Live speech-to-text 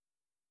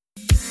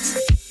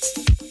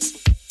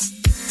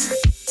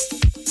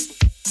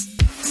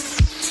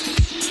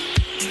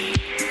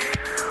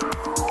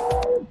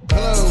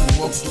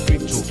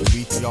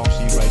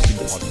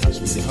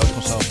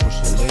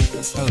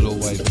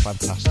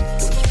fantastic.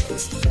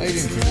 How you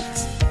doing,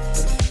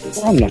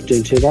 Chris? I'm not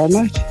doing too bad,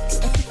 mate. I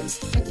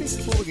think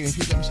before we get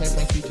into it, let me say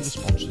thank you to the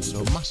sponsors. So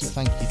a massive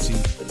thank you to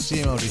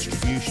CML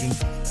Distribution,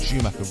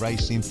 Schumacher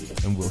Racing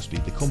and Will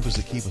Speed, the companies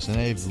that keep us in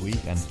every week.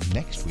 And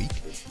next week,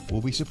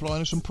 we'll be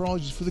supplying us some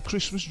prizes for the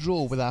Christmas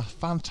draw with our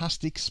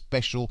fantastic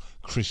special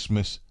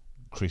Christmas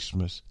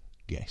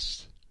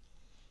guest.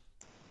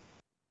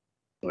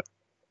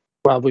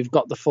 Well, we've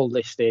got the full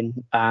list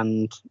in,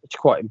 and it's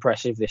quite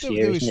impressive this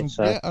year, isn't it?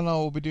 So... Yeah, and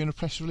I'll be doing a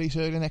press release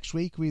early next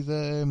week with,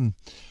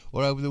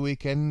 or over the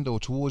weekend, or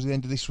towards the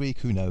end of this week,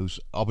 who knows.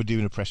 I'll be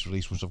doing a press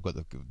release once I've got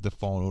the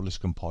final list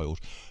compiled.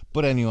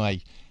 But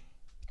anyway,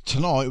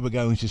 tonight we're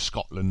going to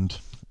Scotland.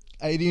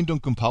 Aidan,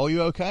 Duncan Pole,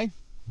 you okay?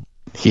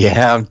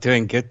 Yeah, I'm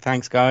doing good,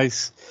 thanks,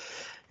 guys.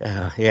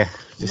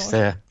 Just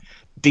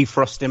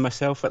defrosting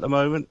myself at the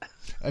moment.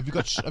 Have you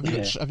got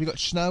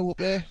snow up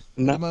there at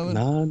the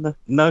moment?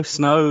 No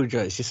snow.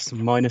 It's just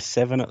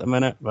 -7 at the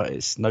minute, but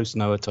it's no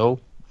snow at all.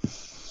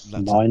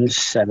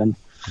 -7.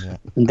 Yeah.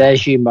 And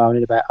there's you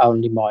moaning about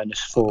only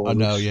 -4. I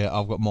know, yeah.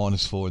 I've got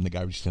 -4 in the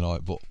garage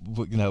tonight, but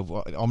you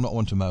know, I'm not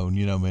one to moan.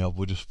 You know me.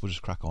 We'll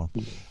just crack on.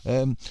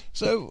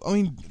 So, I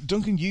mean,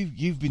 Duncan,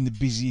 you've been the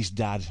busiest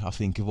dad, I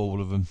think, of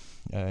all of them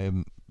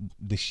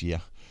this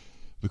year.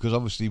 Because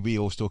obviously we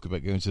always talk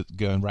about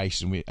going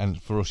racing,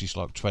 and for us it's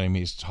like 20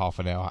 minutes, half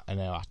an hour,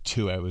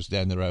 2 hours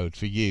down the road.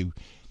 For you,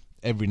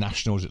 every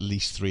national is at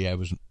least 3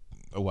 hours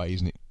away,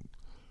 isn't it?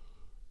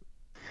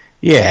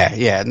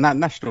 Yeah.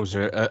 Nationals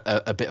are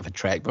a bit of a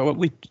trek, but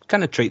we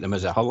kind of treat them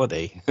as a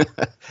holiday.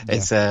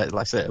 It's like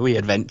I said, we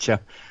adventure,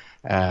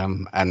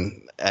 and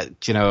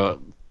you know,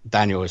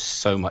 Daniel is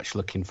so much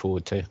looking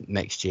forward to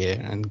next year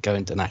and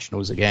going to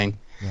nationals again.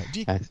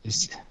 Yeah.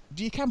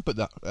 Do you camp at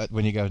that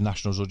when you go to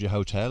nationals, or do you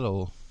hotel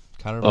or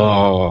caravan?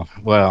 Oh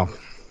well,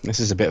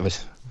 this is a bit of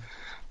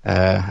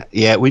a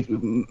we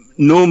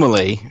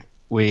normally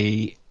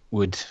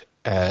would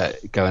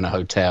go in a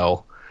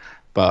hotel,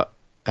 but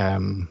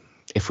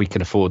if we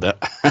can afford it.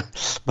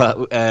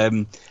 But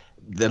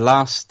the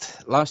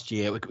last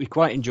year we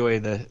quite enjoy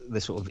the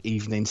sort of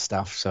evening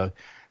stuff. So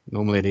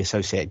normally the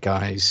associate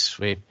guys,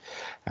 we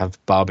have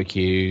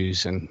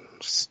barbecues and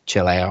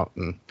chill out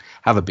and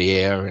have a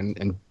beer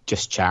and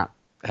just chat.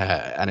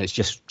 And it's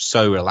just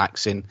so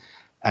relaxing,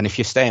 and if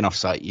you're staying off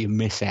site, you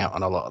miss out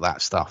on a lot of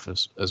that stuff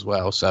as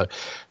well. So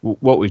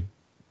what we've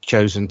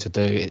chosen to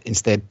do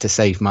instead, to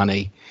save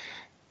money,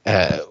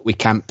 we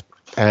camp.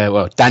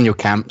 Daniel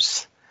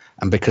camps,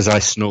 and because I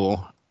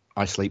snore,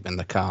 I sleep in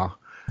the car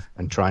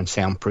and try and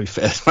soundproof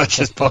it as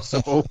much as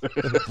possible.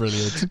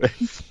 Brilliant.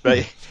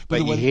 but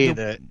you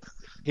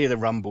hear the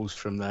rumbles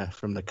from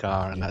the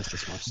car, and that's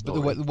just my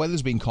story. But the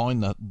weather's been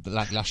kind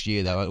like last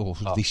year, though, or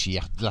this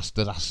year, the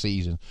last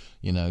season.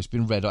 You know, it's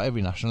been red hot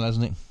every national,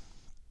 hasn't it?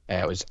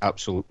 Yeah, it was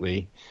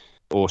absolutely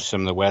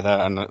awesome, the weather,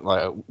 and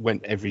like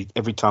went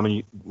every time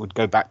you would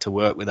go back to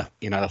work with a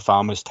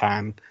farmer's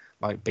tan,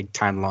 like big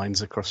tan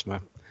lines across my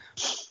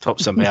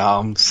tops of my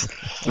arms.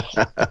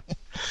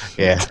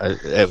 Yeah,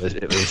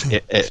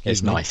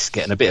 it's nice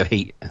getting a bit of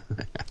heat.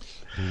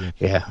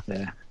 Yeah.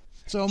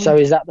 So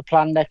is that the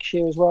plan next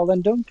year as well,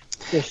 then, Dunk?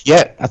 I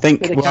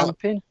think. Bit of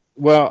camping.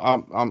 Well,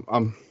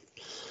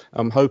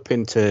 I'm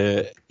hoping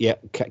to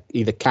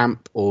either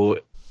camp, or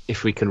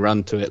if we can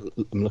run to it,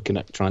 I'm looking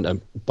at trying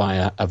to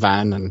buy a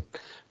van and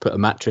put a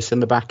mattress in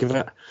the back of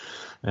it,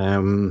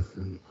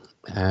 and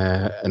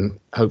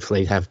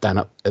hopefully have Dan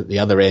up at the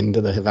other end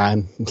of the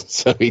van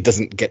so he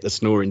doesn't get the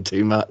snoring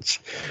too much.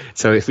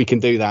 So if we can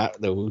do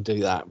that, then we'll do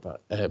that.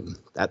 But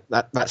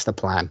that's the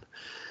plan.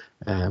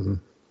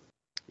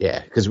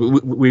 Yeah, because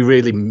we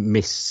really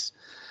miss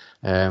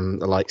the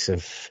likes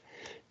of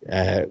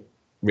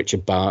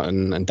Richard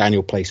Barton, and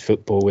Daniel plays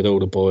football with all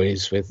the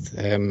boys, with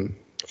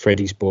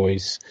Freddie's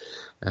boys,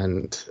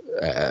 and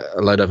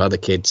a load of other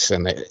kids,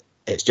 and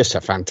it's just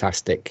a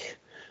fantastic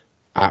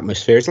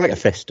atmosphere. It's like a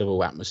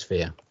festival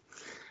atmosphere.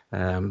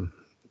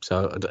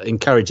 So I'd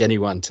encourage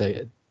anyone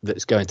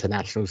that's going to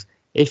nationals,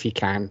 if you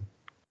can,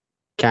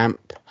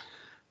 camp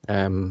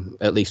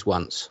at least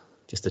once,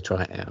 just to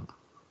try it out.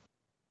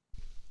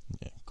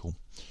 Yeah, cool.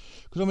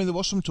 Because I mean, there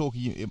was some talk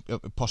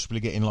of possibly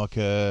getting like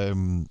a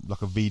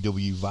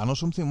VW van or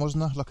something,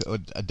 wasn't there? Like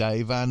a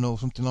day van or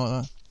something like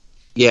that.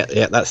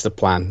 Yeah, that's the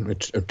plan.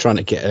 We're trying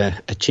to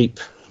get a cheap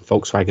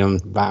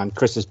Volkswagen van.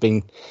 Chris has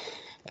been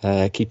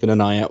keeping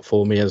an eye out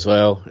for me as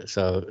well.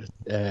 So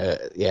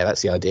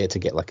that's the idea, to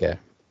get like a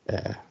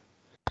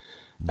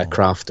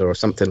Crafter or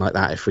something like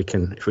that, if we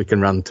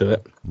can run to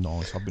it.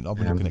 Nice. I've been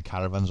looking at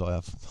caravans. I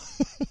have.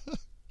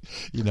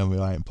 You know me,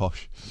 I ain't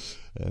posh.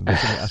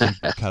 I think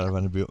a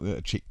caravan would be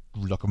a cheap,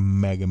 like a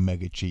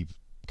mega cheap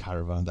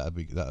caravan. That'd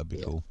be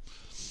cool.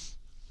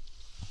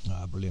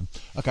 Brilliant.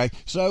 Okay,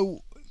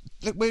 so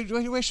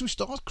where should we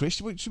start, Chris?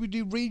 Should we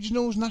do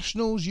regionals,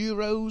 nationals,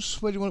 Euros?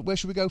 Where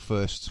should we go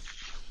first?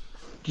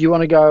 Do you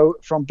want to go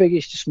from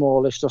biggest to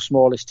smallest, or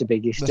smallest to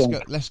biggest?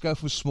 Let's go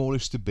from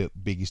smallest to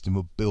biggest, and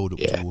we'll build up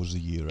towards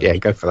the Euro. Yeah,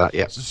 go for that.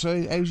 Yeah.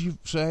 So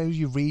how's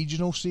your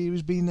regional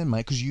series been then,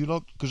 mate?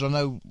 Because I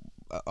know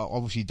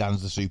obviously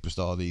Dan's the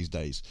superstar these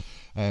days,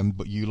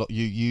 but you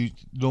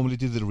normally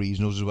do the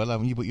regionals as well,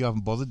 haven't you? But you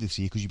haven't bothered this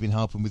year because you've been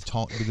helping with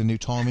the new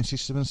timing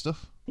system and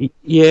stuff.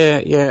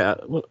 Yeah.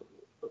 Well,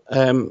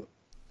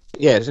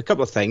 there's a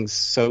couple of things.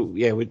 So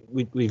yeah,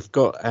 we've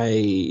got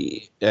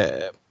a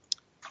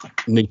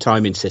new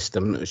timing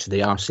system, which is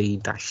the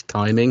RC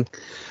timing.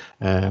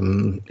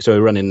 So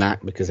we're running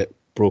that because it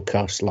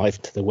broadcasts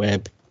live to the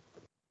web,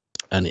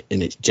 and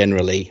it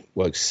generally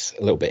works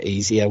a little bit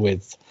easier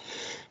with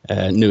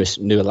newer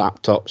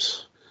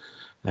laptops.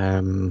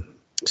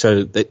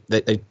 So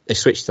they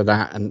switched to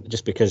that, and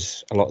just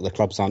because a lot of the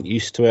clubs aren't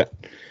used to it,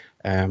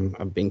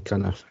 I've been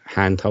kind of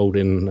hand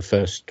holding the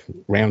first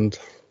round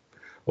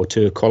or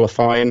two of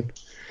qualifying.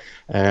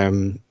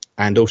 And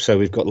also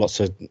we've got lots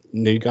of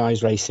new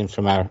guys racing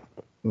from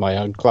my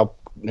own club,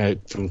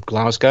 from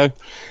Glasgow.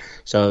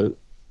 So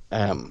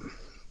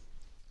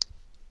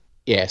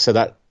so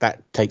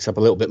that takes up a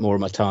little bit more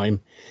of my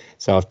time.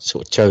 So I've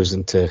sort of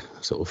chosen to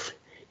sort of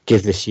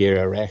give this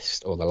year a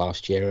rest, or the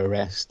last year a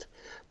rest.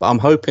 But I'm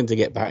hoping to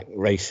get back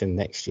racing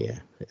next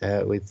year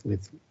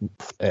with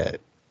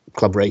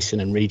club racing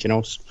and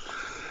regionals.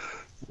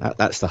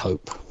 That's the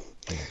hope.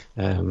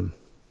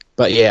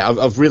 But yeah,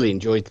 I've really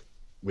enjoyed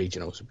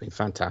regionals. Have been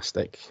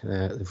fantastic.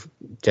 They've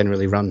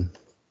generally run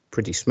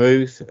pretty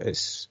smooth.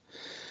 It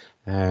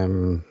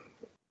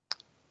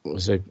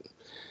was a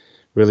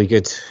really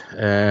good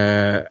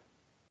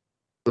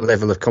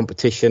level of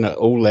competition at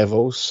all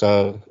levels.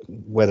 So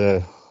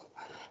whether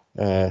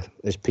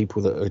there's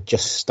people that have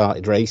just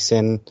started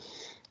racing,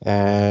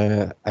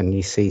 and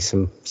you see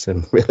some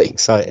really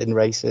exciting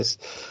races,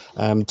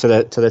 to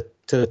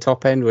the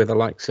top end with the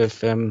likes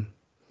of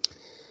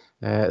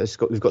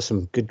we've got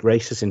some good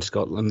racers in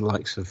Scotland, the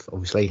likes of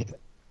obviously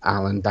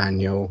Alan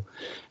Daniel,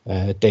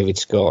 David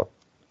Scott,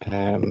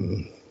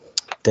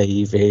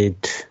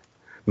 David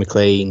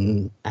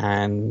McLean,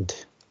 and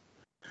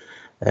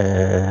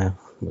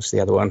what's the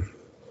other one?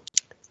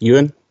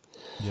 Ewan.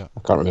 Yeah,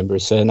 I can't remember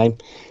his surname.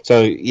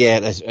 So yeah,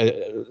 there's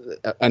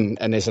and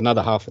there's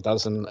another half a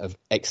dozen of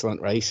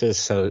excellent races.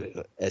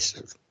 So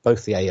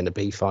both the A and the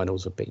B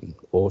finals have been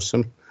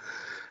awesome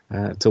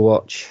to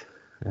watch.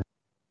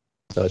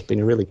 So it's been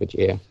a really good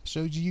year.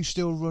 So do you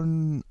still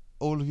run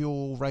all of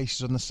your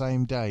races on the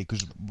same day?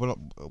 Because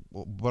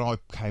when I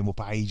came up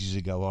ages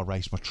ago, I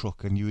raced my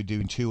truck, and you were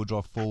doing 2-wheel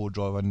drive, 4-wheel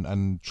drive,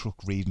 and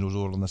truck regionals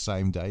all on the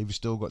same day. Have you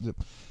still got the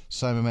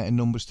same amount of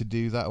numbers to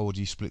do that, or do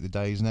you split the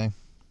days now?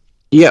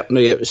 Yeah, no,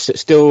 it's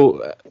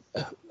still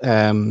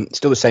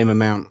the same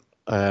amount.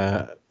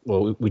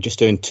 Well, we're just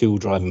doing 2-wheel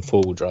drive and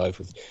 4-wheel drive,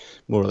 with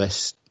more or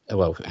less.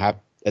 Well, at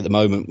the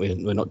moment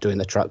we're not doing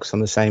the trucks on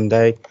the same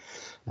day.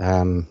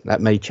 That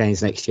may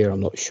change next year.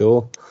 I'm not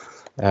sure,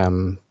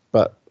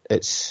 but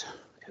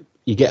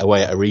you get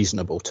away at a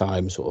reasonable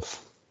time, sort of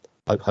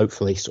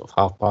hopefully sort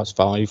of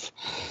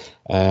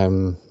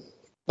 5:30.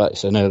 But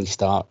it's an early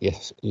start.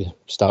 Yes, you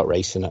start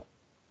racing at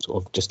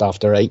sort of just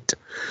after 8.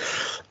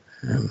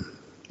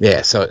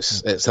 So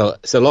it's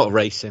a lot of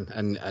racing,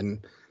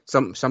 and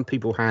some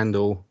people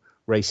handle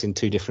racing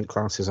 2 different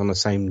classes on the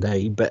same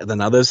day better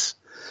than others.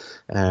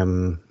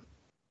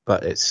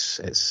 But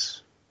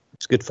it's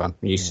good fun.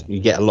 You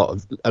get a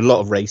lot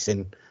of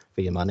racing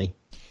for your money.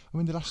 I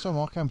mean, the last time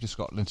I came to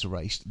Scotland to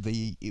race,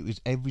 it was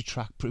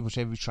pretty much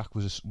every track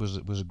was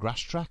a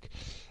grass track,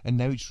 and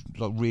now it's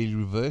like really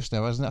reversed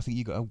now, hasn't it? I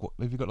think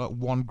have you got like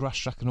one grass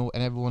track and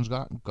everyone's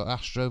got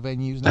Astro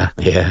venues now?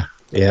 Yeah,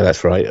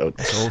 that's right.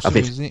 That's awesome,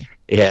 isn't it?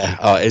 Yeah.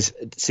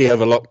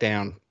 Over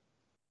lockdown,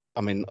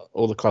 I mean,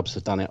 all the clubs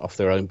have done it off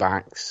their own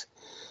backs,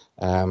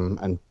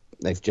 and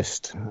they've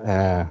just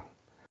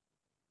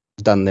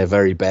done their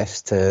very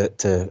best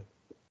to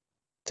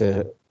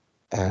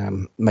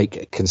make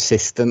a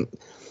consistent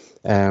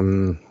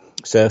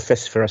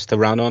surface for us to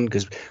run on,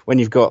 because when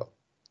you've got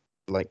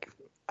like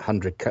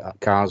 100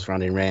 cars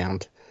running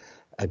around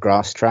a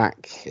grass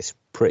track, it's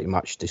pretty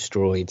much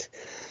destroyed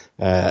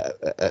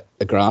a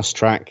grass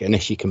track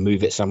unless you can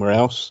move it somewhere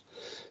else.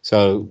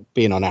 So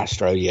being on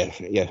Astro,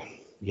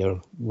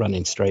 you're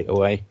running straight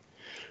away.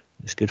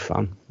 It's good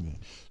fun. Yeah.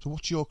 So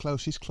what's your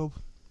closest club?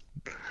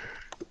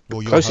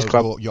 Or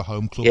your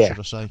home club, should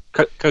I say?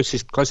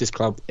 Closest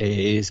club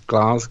is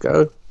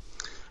Glasgow,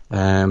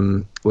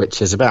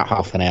 which is about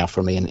half an hour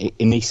from me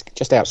in East,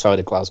 just outside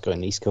of Glasgow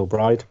in East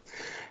Kilbride.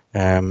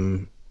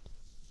 The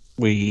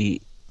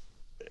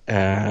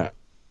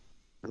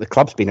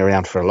club's been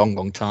around for a long,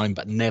 long time,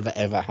 but never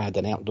ever had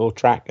an outdoor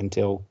track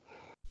until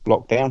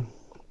lockdown,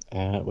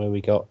 where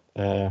we got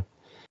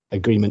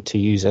agreement to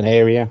use an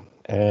area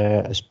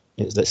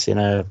that's in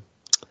a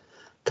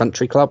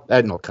country club,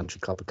 a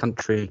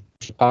country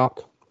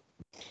park,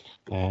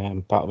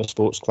 part of a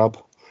sports club.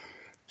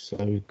 So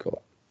we've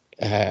got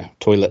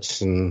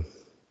toilets and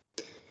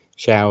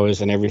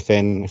showers and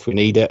everything if we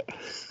need it,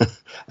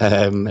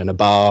 and a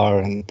bar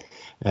and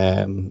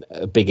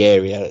a big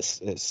area.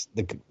 It's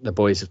the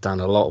boys have done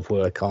a lot of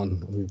work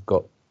on. We've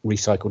got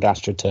recycled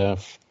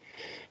AstroTurf,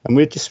 and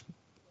we're just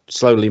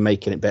slowly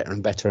making it better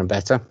and better and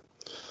better.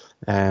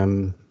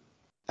 And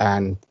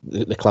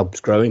the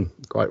club's growing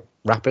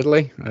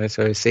rapidly.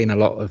 So we've seen a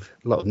lot of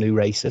new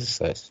races.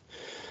 So it's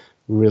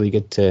really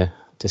good to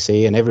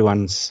see, and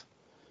everyone's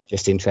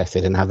just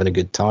interested in having a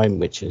good time,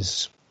 which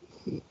is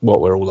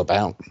what we're all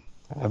about,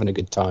 having a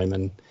good time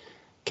and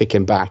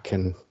kicking back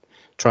and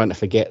trying to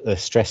forget the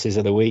stresses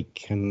of the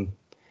week and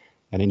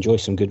enjoy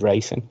some good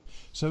racing.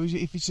 So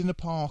if it's in the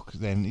park,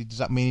 then does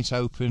that mean it's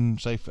open?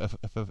 Say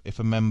if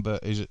a member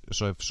if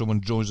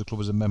someone joins the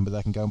club as a member,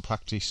 they can go and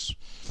practice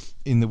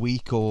in the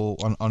week or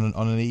on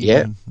an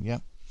evening. Yeah.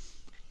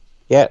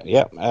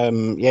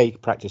 You can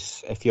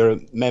practice if you're a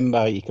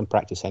member. You can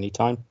practice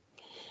anytime.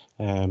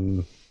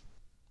 So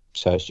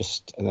it's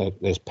just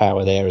there's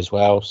power there as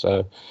well.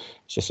 So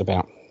it's just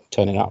about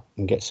turning up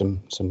and get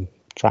some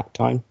track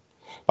time.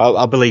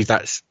 I believe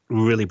that's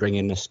really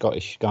bringing the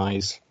Scottish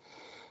guys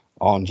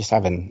on, just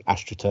having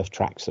AstroTurf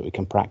tracks that we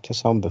can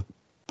practice on.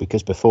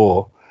 Because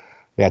before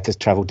we had to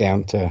travel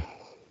down to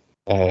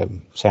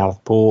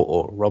Southport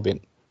or Robin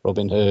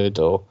Hood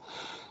or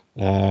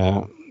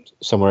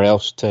somewhere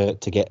else to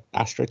get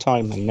Astro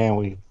time, and now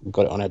we've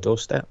got it on our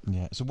doorstep.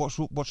 Yeah. So what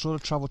sort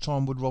of travel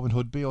time would Robin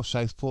Hood be or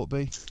Southport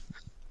be?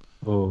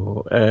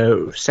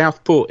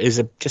 Southport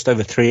is just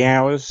over 3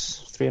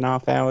 hours,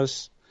 3.5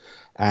 hours,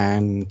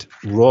 and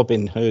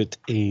Robin Hood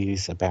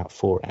is about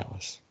 4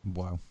 hours.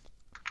 Wow.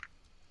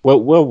 Well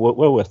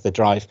worth the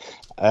drive.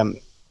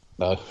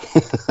 No.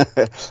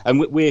 And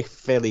we're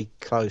fairly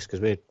close because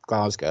we're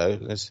Glasgow.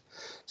 There's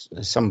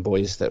some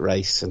boys that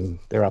race and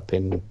they're up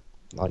in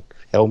like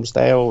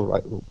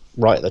Helmsdale,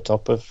 right at the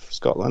top of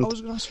Scotland. I was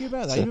going to ask you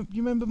about that. So,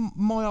 you remember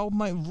my old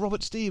mate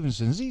Robert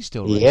Stevenson's? He's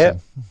still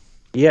racing.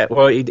 Yeah.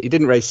 Well, he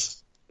didn't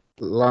race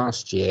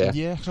last year.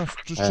 Yeah, I was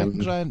just checking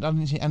because I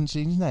hadn't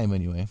seen his name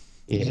anyway.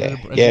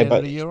 But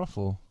a year off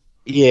or?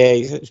 Yeah,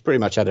 he's pretty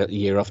much had a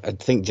year off. I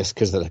think just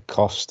because of the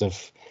cost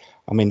of.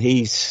 I mean,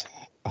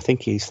 I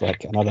think he's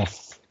like another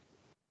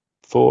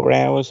 4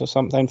 hours or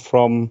something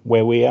from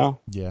where we are.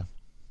 Yeah.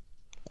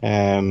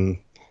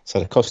 So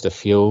the cost of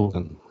fuel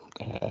and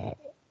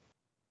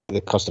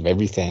the cost of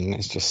everything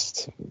is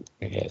just,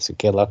 it's a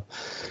killer.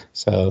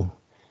 So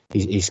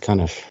he's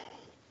kind of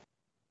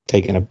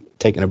taking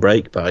a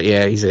break, but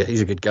yeah, he's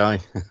a good guy.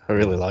 I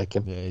really like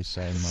him. Yeah, he's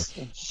saying much.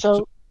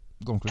 So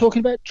talking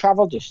about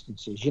travel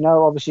distances,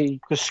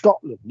 obviously because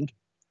Scotland,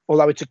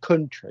 although it's a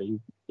country,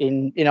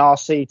 in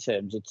RC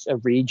terms, it's a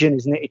region,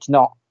 isn't it? It's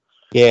not.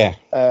 Yeah.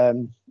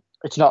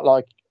 It's not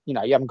like you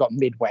haven't got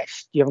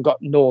Midwest, you haven't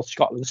got North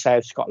Scotland,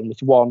 South Scotland.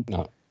 It's one.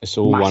 No, it's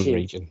all one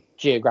region,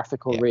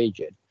 geographical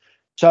region.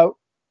 So,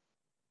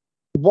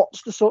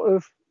 what's the sort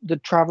of the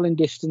travelling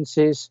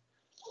distances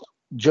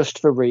just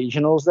for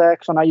regionals there?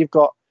 Because I know you've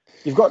got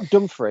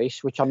Dumfries,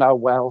 which I know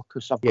well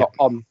because I've got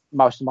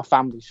most of my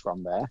family's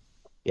from there.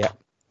 Yeah.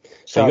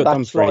 So you've got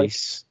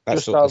Dumfries, like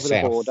that's just over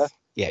the border.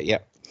 Yeah.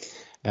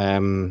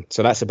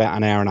 So that's about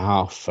an hour and a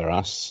half for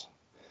us.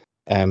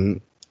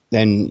 Then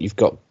you've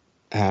got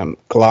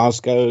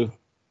Glasgow,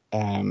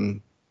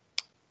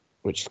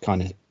 which is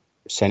kind of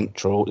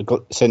central. You've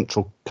got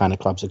central kind of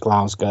clubs of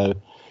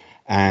Glasgow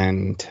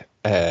and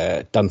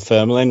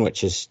Dunfermline,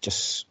 which is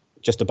just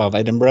above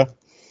Edinburgh,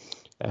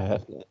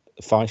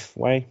 Fife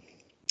way.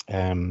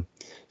 So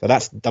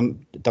that's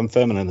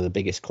Dunfermline are the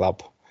biggest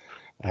club.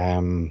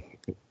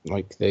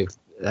 Like they've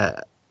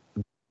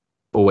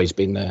always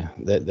been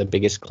the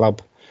biggest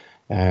club,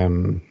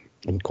 and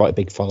quite a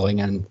big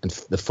following. And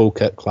the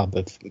Falkirk club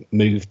have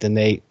moved, and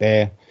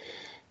they're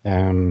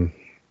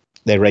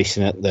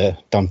racing at the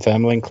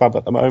Dunfermline club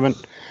at the moment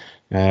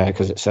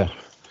because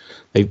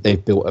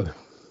they've built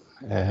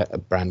a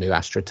brand new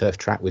AstroTurf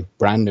track with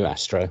brand new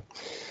Astro,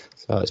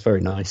 so it's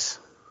very nice.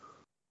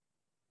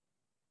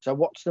 So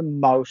what's the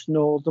most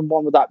northern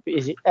one? Would that be?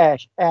 Is it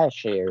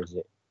Ayrshire? Is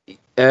it?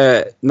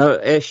 No,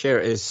 Ayrshire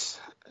is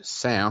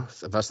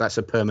south of us. That's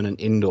a permanent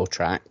indoor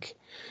track.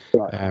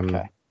 Right.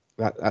 Okay.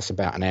 That's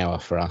about an hour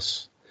for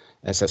us.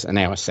 That's an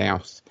hour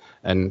south,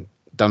 and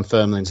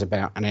Dunfermline's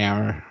about an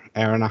hour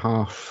and a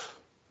half,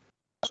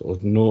 sort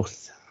of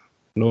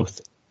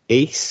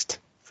northeast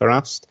for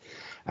us.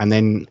 And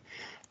then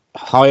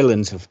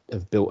Highlands have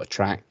built a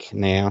track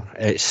now.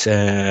 It's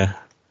I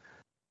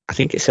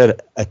think it's a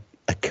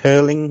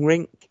curling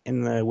rink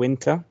in the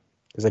winter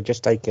because they've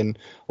just taken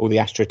all the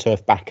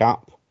AstroTurf back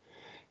up,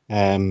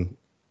 and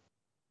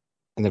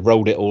they've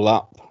rolled it all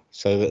up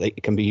so that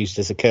it can be used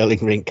as a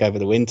curling rink over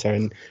the winter,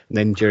 and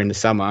then during the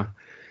summer,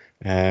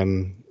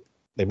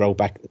 they roll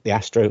back the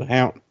Astro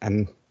out,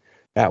 and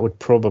that would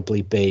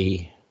probably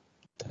be,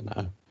 I don't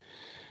know.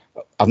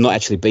 I've not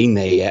actually been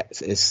there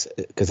yet, it's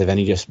because they've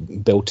only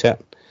just built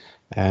it.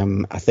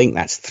 I think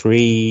that's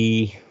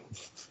probably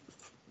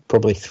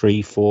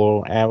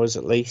 3-4 hours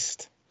at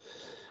least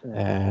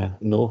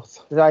north.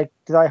 Do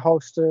they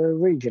host a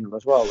regional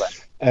as well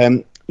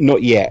then?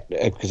 Not yet,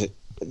 because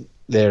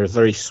they're a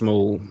very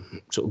small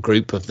sort of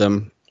group of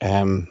them.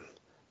 But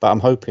I'm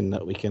hoping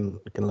that we can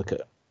look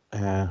at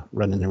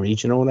running a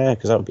regional there,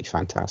 because that would be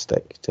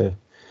fantastic to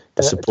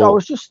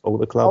support all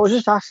the clubs. I was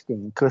just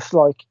asking because,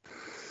 like,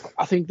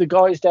 I think the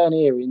guys down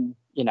here in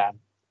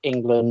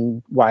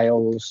England,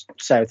 Wales,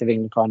 south of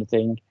England kind of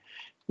thing,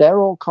 they're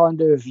all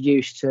kind of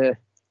used to.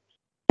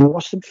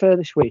 What's the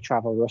furthest we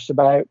travel, Russ?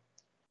 About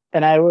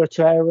an hour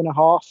to hour and a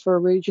half for a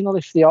regional,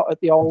 if at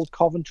the old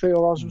Coventry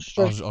or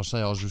Oswestry. I'll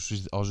say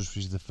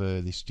Oswestry's the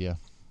furthest, yeah.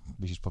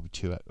 Which is probably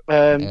 2 hours,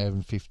 hour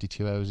and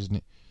 52 hours, isn't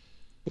it?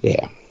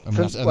 Yeah. I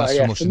mean, that's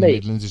so much in the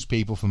Midlands. There's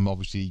people from,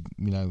 obviously,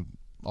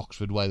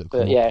 Oxford way that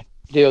come up.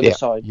 The other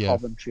side,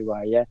 Coventry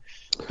way, yeah.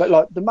 But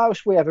like the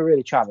most we ever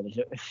really travel is,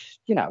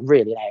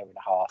 really an hour and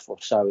a half or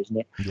so, isn't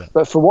it? Yeah.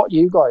 But for what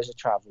you guys are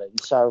travelling,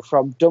 so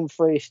from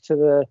Dumfries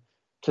to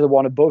the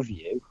one above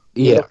you,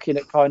 you're looking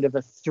at kind of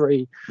a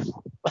 3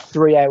 hour,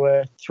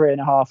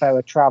 3.5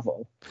 hour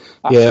travel.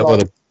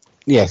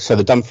 So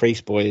the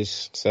Dumfries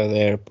boys, so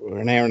they're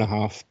an hour and a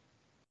half.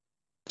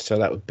 So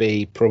that would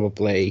be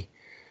probably,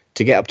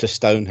 to get up to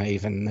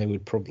Stonehaven, they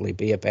would probably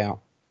be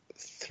about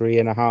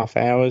 3.5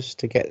 hours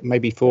to get,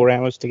 maybe 4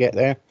 hours to get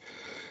there.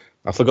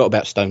 I forgot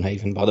about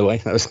Stonehaven, by the way.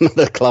 That was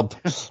another club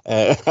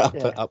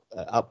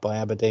up by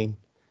Aberdeen.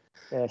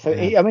 Yeah, so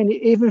I mean,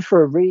 even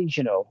for a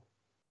regional,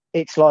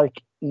 it's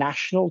like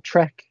national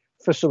trek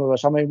for some of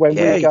us. I mean, when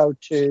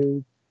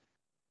if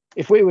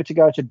we were to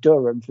go to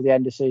Durham for the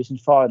end of season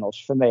finals,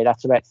 for me,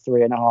 that's about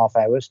 3.5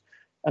 hours,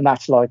 and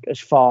that's like as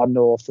far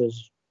north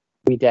as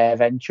we dare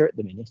venture at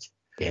the minute.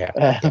 Yeah.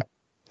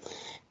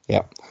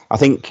 I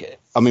think,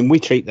 we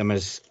treat them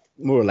as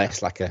more or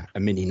less like a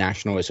mini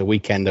national. It's a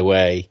weekend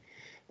away.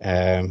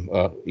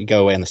 You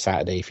go away on a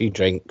Saturday, a few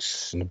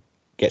drinks, and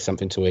get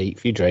something to eat,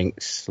 a few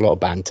drinks, a lot of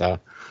banter,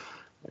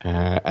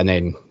 and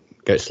then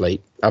go to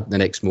sleep, up the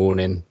next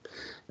morning,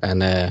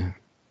 and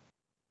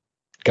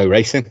go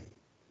racing.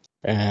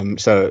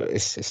 So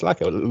it's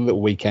like a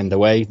little weekend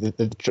away.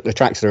 The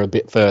tracks are a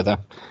bit further.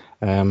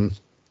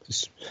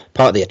 It's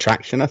part of the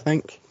attraction, I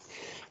think.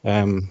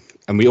 And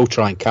we all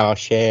try and car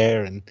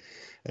share and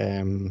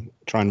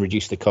try and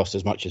reduce the cost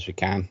as much as we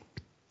can.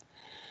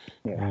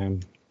 Yeah.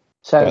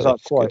 Sounds like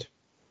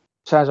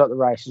the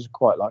races are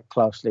quite like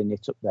closely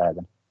knit up there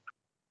then.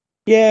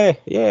 Yeah.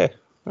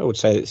 I would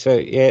say so.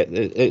 Yeah,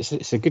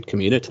 it's a good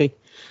community.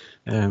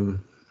 And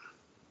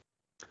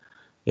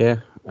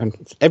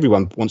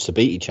everyone wants to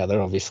beat each other,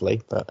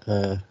 obviously, but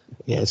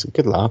it's a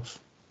good laugh.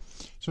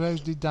 So how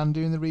did Dan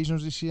do in the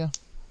regionals this year?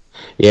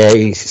 Yeah,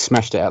 he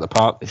smashed it out of the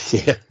park this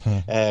year.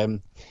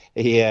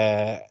 He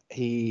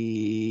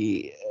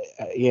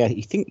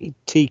think he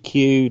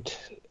TQ'd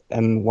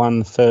and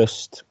won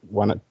first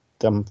one at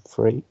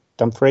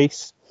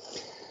Dumfries.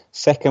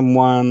 Second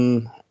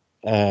one,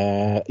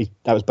 that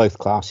was both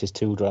classes,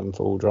 2-wheel drive and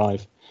 4-wheel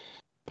drive.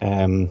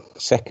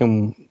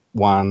 Second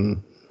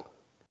one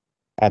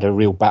had a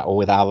real battle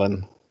with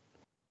Alan.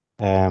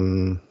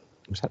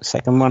 Was that the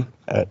second one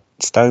at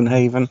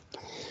Stonehaven?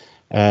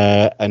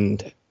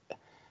 And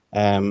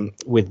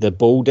with the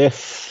ball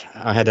diff,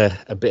 I had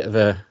a bit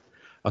of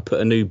I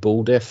put a new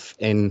ball diff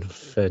in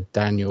for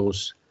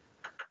Daniel's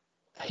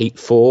Heat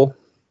 4,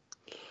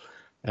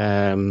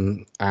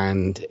 and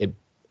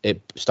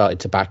it started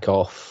to back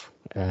off,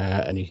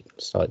 and he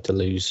started to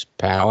lose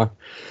power.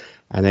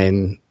 And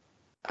then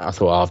I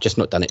thought, I've just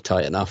not done it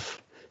tight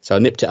enough, so I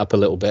nipped it up a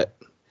little bit.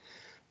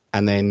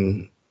 And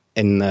then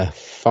in the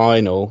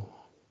final,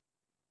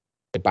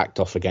 it backed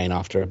off again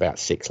after about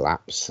 6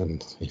 laps,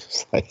 and he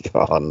was like,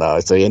 "Oh no!"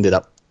 So he ended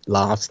up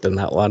last in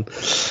that one.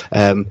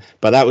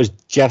 But that was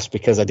just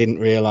because I didn't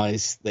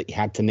realise that you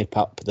had to nip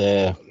up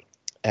the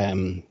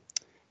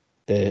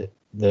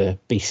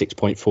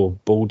B6.4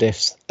 ball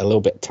diffs a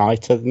little bit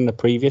tighter than the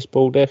previous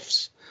ball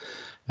diffs.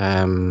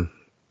 That's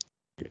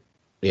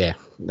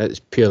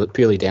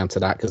purely down to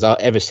that, because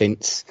ever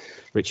since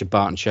Richard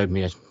Barton showed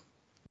me a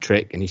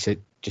trick and he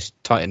said just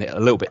tighten it a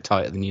little bit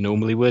tighter than you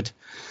normally would.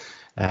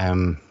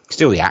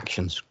 Still, the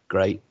action's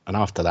great, and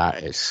after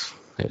that, it's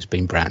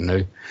been brand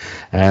new.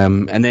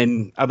 And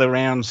then other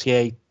rounds,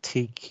 he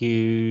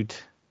TQ'd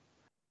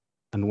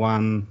and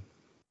won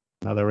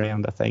another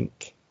round, I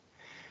think.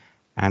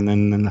 And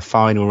then in the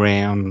final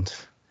round,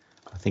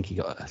 I think he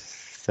got a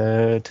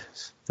third.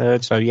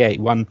 So yeah, he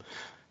won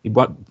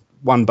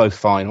both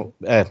final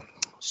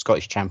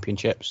Scottish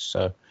championships.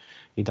 So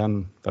he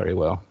done very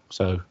well.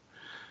 So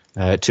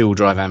 2-wheel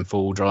drive and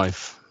 4-wheel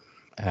drive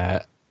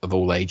of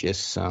all ages.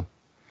 So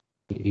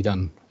he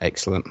done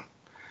excellent.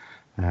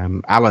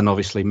 Alan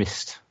obviously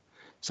missed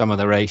some of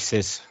the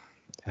races,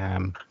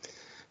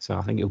 so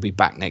I think he'll be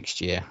back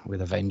next year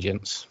with a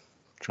vengeance,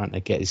 trying to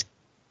get his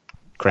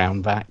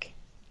crown back.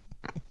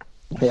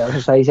 Yeah, I was going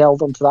to say he's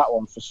held on to that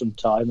one for some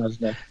time,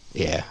 hasn't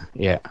he? Yeah.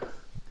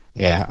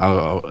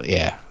 Oh,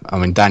 yeah. I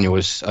mean, Daniel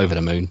was over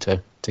the moon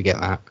to get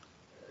that.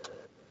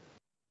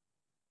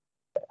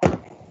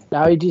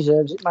 No, he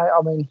deserves it, mate.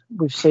 I mean,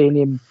 we've seen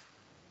him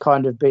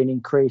kind of been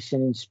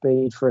increasing in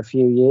speed for a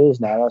few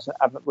years now,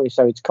 haven't we?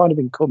 So it's kind of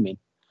been coming.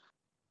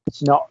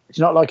 It's not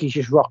like he's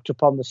just rocked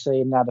up on the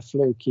scene and had a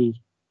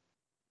fluky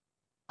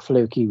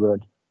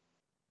run.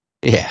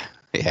 Yeah.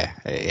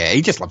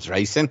 He just loves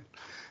racing.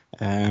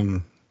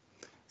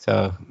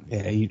 So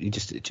yeah, he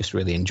just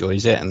really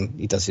enjoys it, and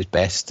he does his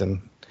best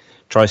and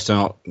tries to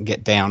not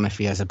get down if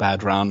he has a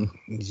bad run.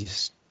 He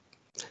just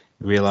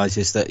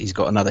realizes that he's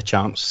got another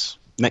chance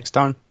next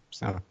time.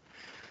 So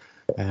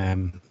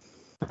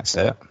that's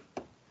it.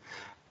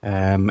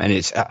 And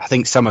it's, I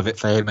think some of it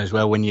for him as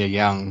well, when you're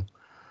young,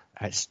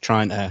 it's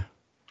trying to,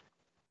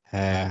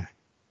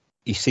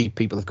 you see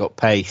people have got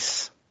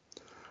pace,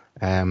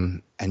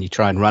 and you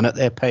try and run at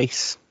their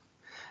pace.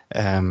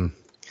 So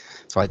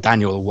like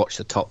Daniel will watch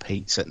the top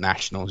heats at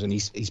nationals, and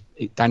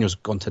Daniel's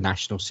gone to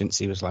nationals since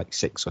he was like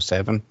 6 or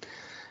 7,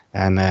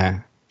 and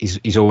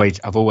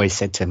I've always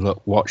said to him,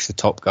 look, watch the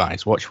top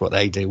guys, watch what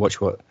they do, watch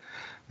what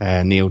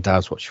Neil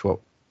does, watch what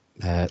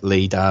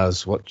Lee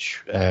does,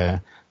 watch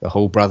the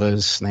Hall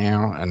brothers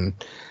now, and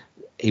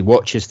he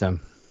watches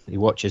them,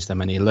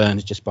 and he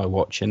learns just by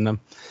watching them,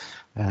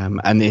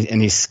 and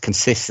his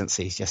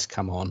consistency's just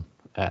come on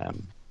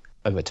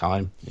over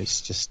time.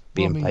 It's just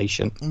being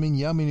patient.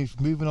 If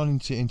moving on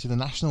into the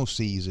national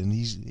season,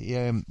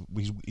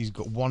 he's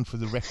got one for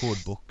the record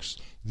books,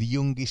 the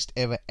youngest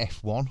ever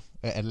F1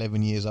 at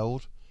 11 years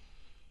old.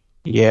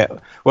 Yeah,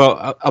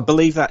 well, I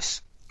believe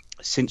that's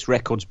since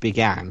records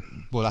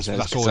began. Well,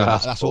 that's all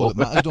that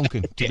matters,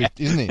 Duncan.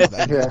 Isn't it?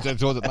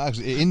 That's all that matters.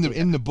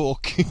 In the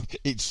book,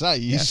 it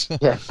says.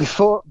 Yeah.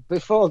 Before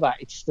that,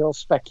 it's still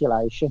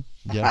speculation.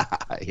 Yeah.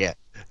 Yeah.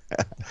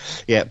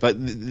 Yeah, but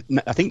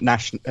I think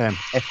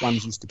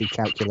F1s used to be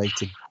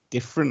calculated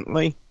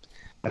differently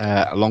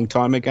a long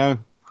time ago.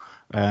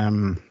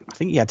 I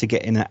think you had to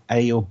get in an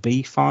A or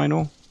B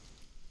final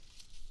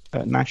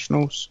at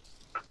nationals.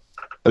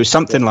 It was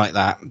something like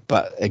that,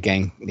 but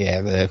again,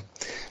 the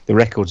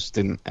records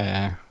don't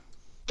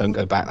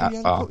go back that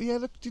far. He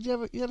had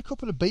a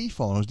couple of B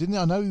finals, didn't he?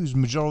 I know he was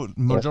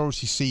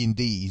majority C and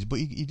Ds, but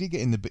he did get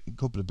in a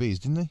couple of Bs,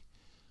 didn't he?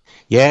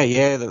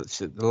 Yeah.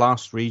 The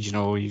last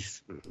regional, he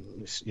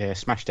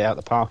smashed it out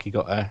the park. He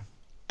got a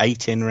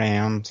 8 in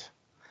round,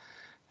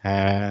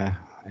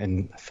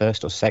 in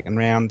first or second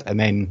round, and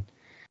then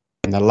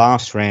in the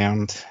last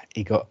round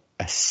he got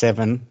a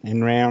 7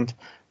 in round,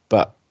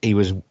 but he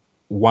was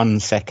 1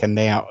 second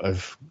out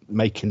of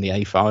making the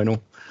A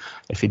final.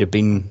 If he'd have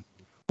been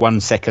 1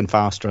 second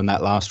faster on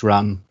that last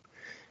run,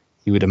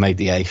 he would have made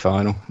the A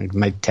final. He'd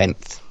made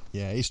 10th.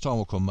 Yeah, his time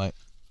will come, mate.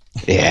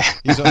 Yeah.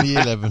 He's only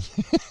 11.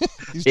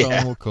 His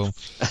time will come.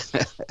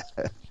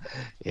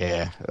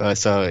 Yeah.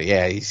 So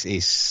yeah,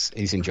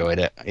 he's enjoyed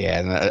it.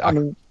 Yeah.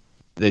 And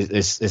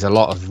there's a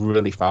lot of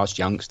really fast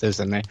youngsters,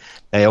 and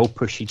they all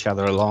push each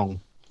other along.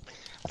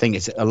 I think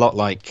it's a lot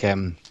like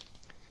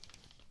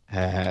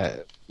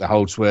the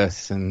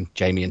Holdsworth and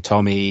Jamie and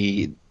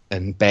Tommy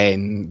and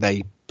Ben.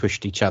 They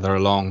pushed each other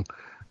along.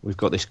 We've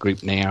got this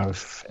group now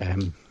of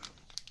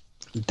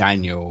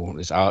Daniel,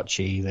 there's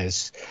Archie,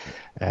 there's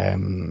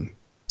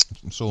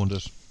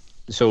Saunders.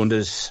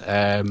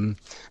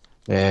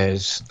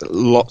 There's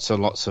lots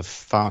and lots of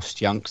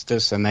fast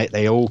youngsters, and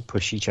they all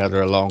push each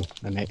other along,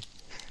 and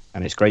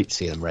it's great to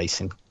see them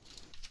racing.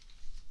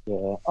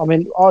 Yeah,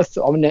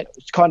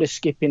 it's kind of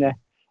skipping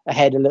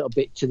ahead a little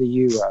bit to the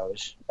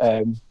Euros.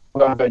 We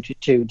won't go into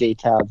too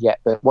detailed yet,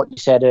 but what you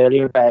said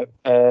earlier about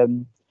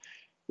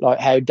like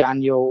how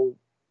Daniel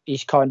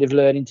is kind of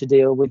learning to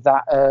deal with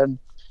that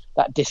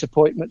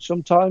disappointment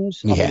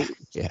sometimes. Yeah.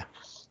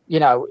 You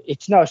know,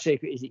 it's no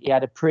secret he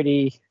had a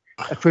pretty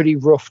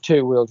rough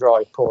 2-wheel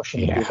drive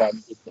portion of the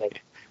event, didn't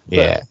he?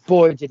 But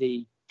boy, did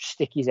he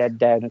stick his head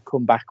down and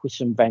come back with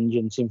some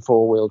vengeance in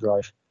 4-wheel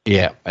drive.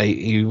 Yeah,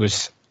 he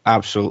was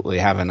absolutely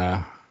having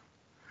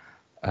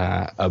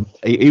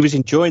he was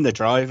enjoying the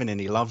driving, and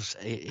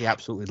he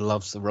absolutely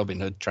loves the Robin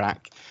Hood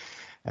track.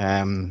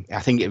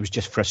 I think it was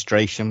just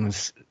frustration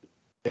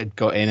had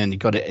got in, and he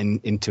got it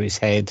into his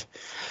head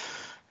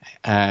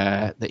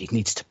that he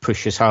needs to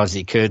push as hard as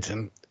he could,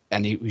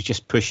 and he was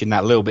just pushing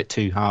that a little bit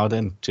too hard,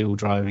 and 2-wheel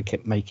drive, and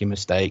kept making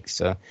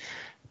mistakes.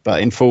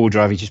 But in 4-wheel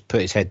drive, he just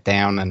put his head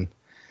down, and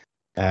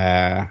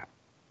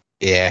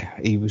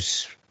he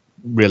was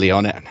really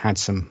on it and had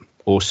some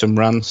awesome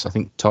runs. I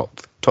think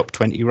top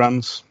 20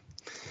 runs.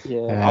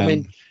 Yeah,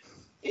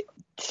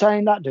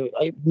 saying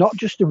that, not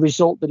just the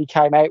result that he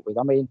came out with.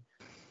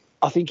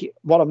 I think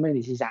what I mean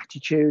is his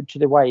attitude to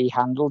the way he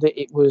handled it.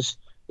 It was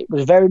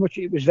very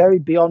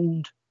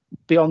beyond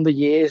the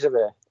years of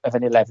an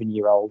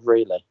 11-year-old,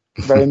 really.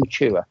 Very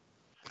mature.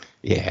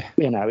 Yeah.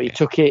 He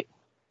took it.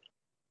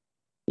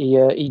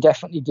 He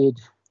definitely did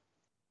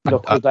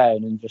knuckle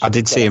down and just. I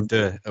did see him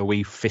do a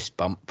wee fist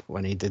bump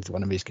when he did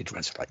one of his good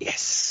runs. Like,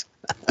 yes.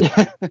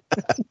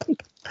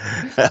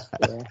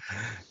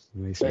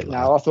 But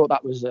no, I thought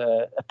that was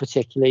a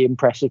particularly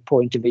impressive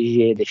point of his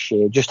year this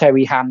year. Just how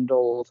he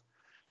handled,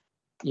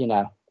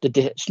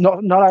 it's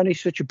not only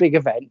such a big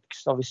event,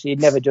 because obviously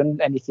he'd never done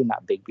anything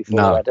that big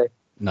before, had he?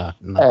 No.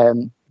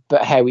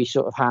 But how he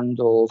sort of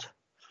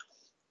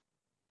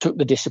took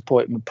the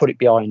disappointment, put it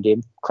behind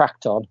him,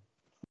 cracked on,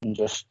 and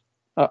just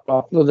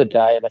another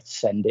day, let's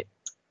send it.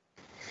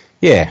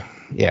 Yeah,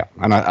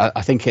 and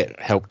I think it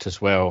helped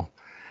as well.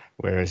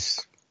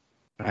 Whereas,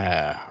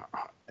 I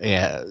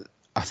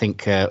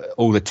think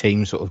all the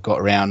teams sort of got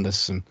around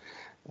us, and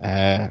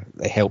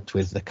they helped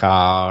with the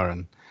car,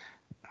 and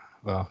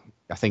I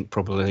think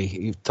probably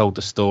you've told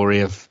the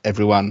story of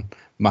everyone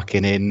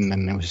mucking in,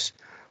 and there was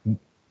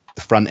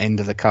the front end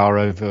of the car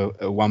over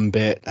one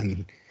bit,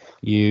 and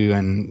you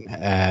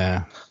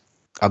and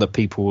other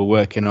people were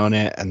working on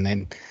it, and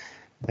then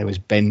there was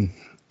Ben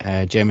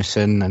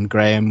Jemison and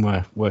Graham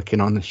were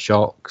working on the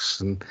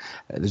shocks, and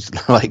it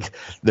was like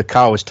the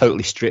car was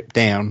totally stripped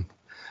down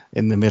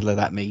in the middle of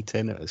that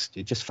meeting. It was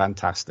just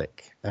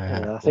fantastic.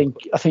 I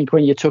think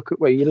when you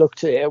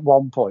looked at it at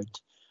one point,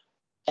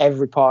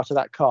 every part of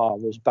that car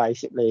was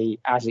basically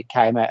as it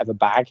came out of a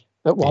bag.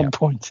 At one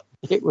point,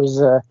 it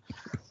was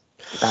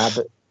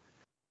but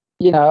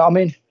I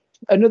mean,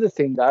 another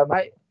thing though,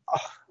 mate,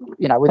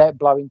 without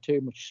blowing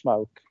too much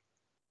smoke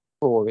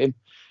for him,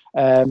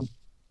 I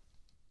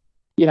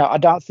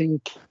don't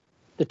think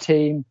the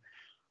team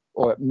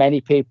or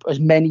many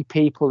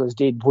people as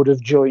did would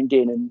have joined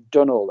in and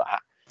done all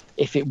that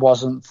if it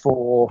wasn't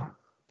for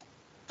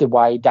the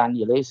way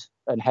Daniel is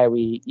and how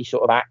he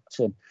sort of acts.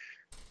 And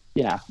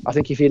I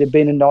think if he'd have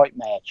been a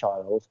nightmare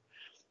child,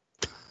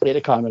 it'd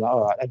have kind of been like,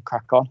 all right, then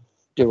crack on,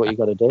 do what you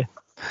got to do.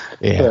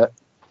 But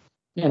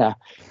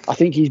I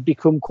think he's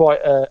become quite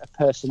a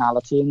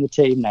personality in the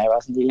team now,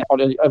 hasn't he,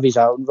 of his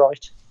own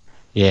right?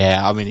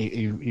 Yeah, I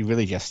mean, he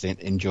really just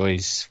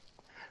enjoys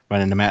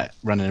running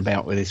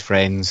about with his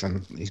friends,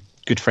 and he's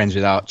good friends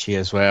with Archie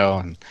as well.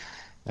 And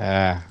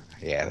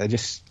they're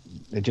just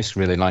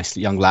really nice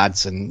young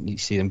lads, and you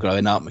see them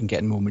growing up and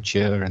getting more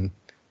mature and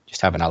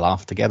just having a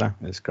laugh together.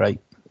 It's great.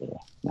 Yeah,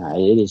 no,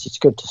 it is. It's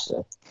good to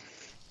see.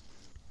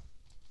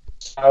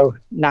 So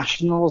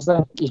nationals,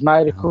 then he's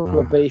made a couple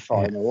of B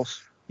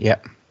finals. Yeah.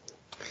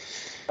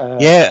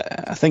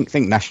 I think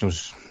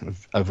nationals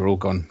have overall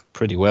gone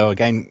pretty well.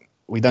 Again,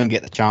 we don't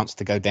get the chance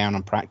to go down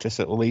and practice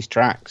at all these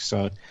tracks,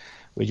 so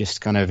we're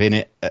just kind of in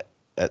it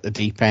at the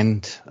deep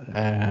end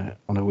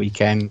on a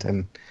weekend,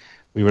 and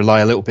we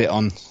rely a little bit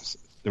on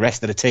the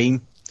rest of the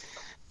team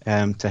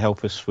to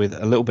help us with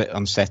a little bit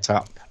on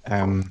setup,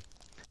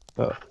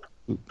 but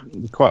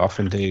we quite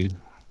often do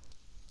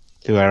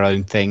our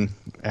own thing.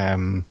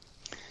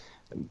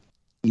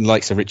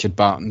 Likes of Richard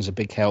Barton's a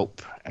big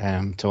help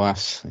to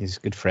us. He's a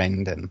good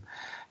friend,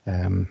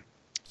 and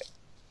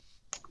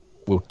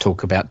we'll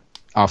talk about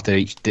after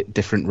each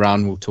different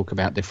run. We'll talk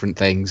about different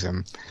things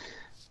and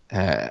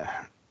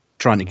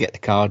trying to get the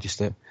car just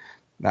that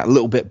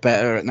little bit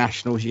better at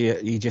nationals.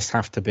 You just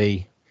have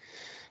to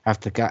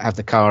have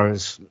the car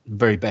as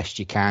very best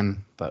you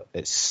can, but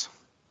it's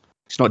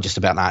not just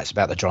about that. It's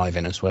about the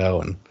driving as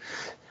well. And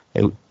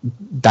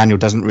Daniel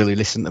doesn't really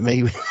listen to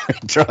me when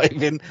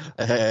driving.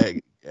 I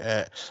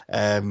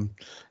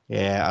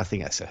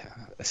think that's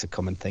a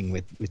common thing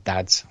with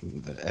dads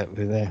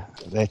with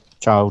their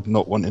child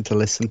not wanting to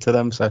listen to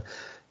them. So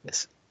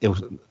he'll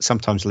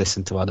sometimes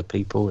listen to other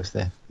people if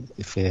they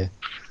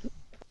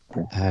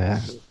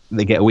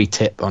get a wee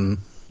tip on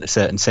a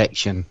certain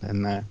section,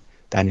 and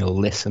Daniel will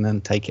listen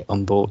and take it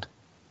on board.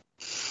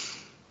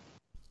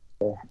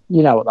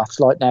 You know what that's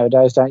like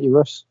nowadays, don't you,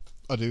 Russ?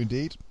 I do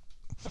indeed.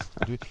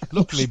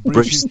 Luckily,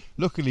 Bruce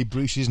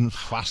isn't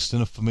fast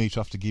enough for me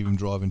to have to give him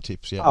driving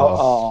tips yet.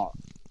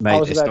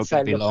 Mate, it's not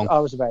going to be long. I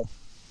was about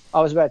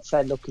to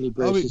say, luckily,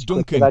 Bruce is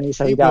Duncan, quicker, then you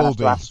say you don't have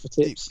to ask for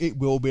tips. It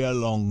will be a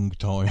long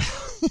time.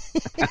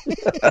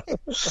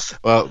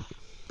 Well,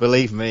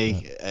 believe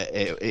me,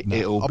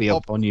 it'll be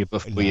up on you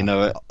before you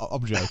know it.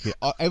 I'm joking.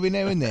 Every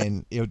now and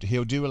then,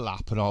 he'll do a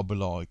lap, and I'll be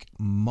like,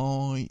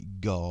 my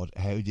God,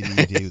 how did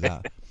he do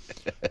that?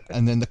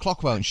 And then the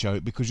clock won't show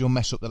it because you'll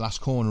mess up the last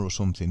corner or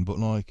something. But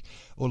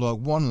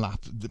one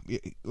lap,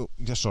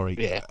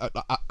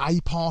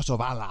 a part of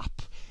a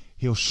lap,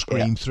 he'll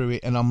scream through it,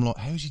 and I'm like,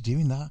 how's he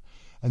doing that?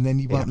 And then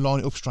he won't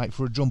line it up straight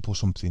for a jump or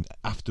something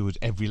afterwards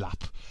every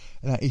lap.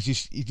 He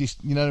just,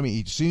 you know what I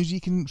mean? As soon as he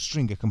can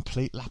string a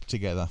complete lap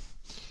together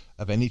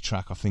of any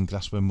track, I think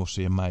that's when we'll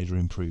see a major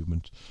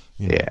improvement.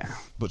 Yeah.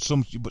 But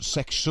some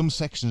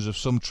sections of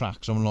some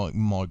tracks, I'm like,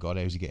 my God,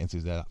 how's he getting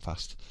through there that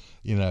fast?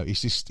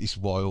 It's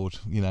wild.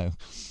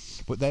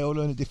 But they all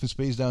learn at different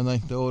speeds, don't they?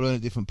 They all learn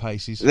at different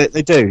paces.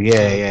 They do,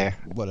 yeah.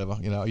 Whatever,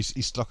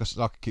 he's like I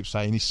keep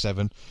saying, he's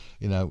 7.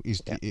 It'll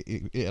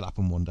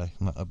happen one day.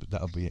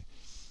 That'll be it.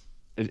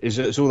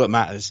 It's all that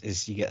matters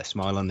is you get a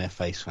smile on their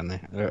face when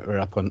they're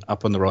up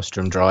on the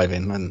rostrum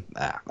driving, and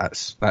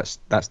that's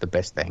the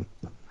best thing.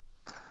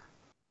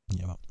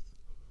 Yeah.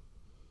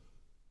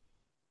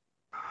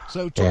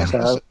 So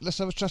let's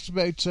have a chat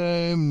about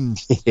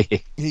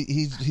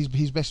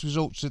his best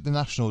results at the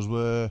Nationals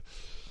were.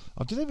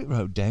 I did have it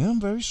wrote down.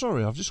 I'm very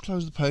sorry. I've just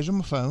closed the page on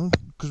my phone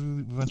because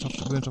we went off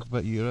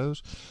about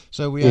Euros.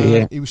 So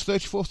he was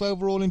 34th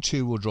overall in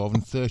 2-wheel drive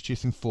and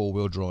 30th in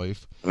 4-wheel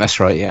drive. That's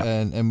right, yeah.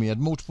 And we had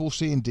multiple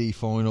C and D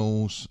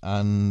finals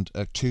and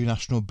 2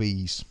 national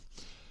Bs.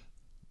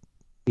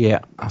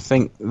 Yeah, I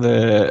think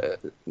the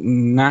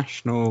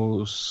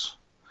Nationals.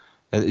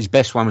 His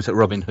best one was at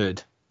Robin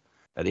Hood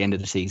at the end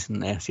of the season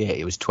there. So yeah,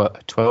 he was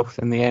 12th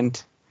in the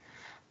end.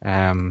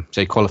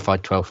 So he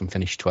qualified 12th and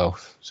finished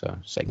 12th, so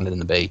second in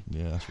the B.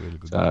 Yeah, that's really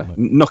good. So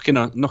knocking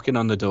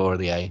on the door of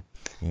the A.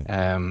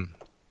 Yeah.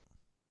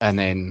 And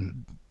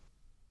then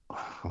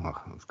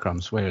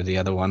crumbs. Where are the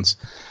other ones?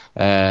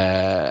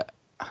 Did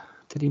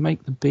he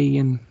make the B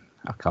in?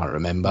 I can't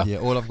remember. Yeah,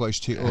 all I've got is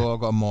two. All I've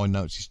got on my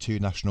notes is 2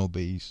 national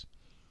Bs.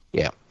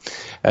 Yeah,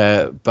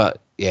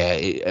 but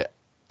yeah,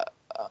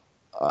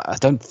 I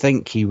don't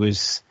think he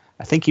was.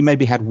 I think he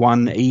maybe had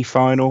one E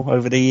final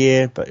over the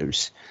year, but it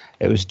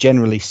was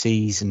generally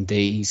C's and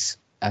D's,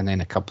 and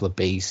then a couple of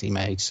B's he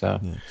made.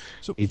 So,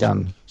 he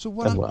done. So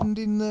what done happened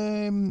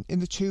well. in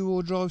the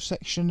 2-wheel drive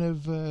section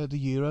of the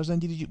Euros? Then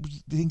do you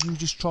think he was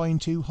just trying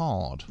too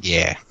hard?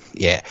 Yeah.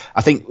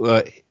 I think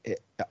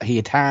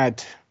he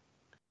had.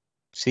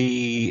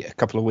 See, a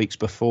couple of weeks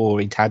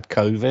before he'd had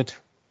COVID.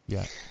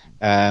 Yeah.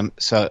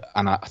 So,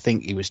 and I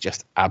think he was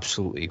just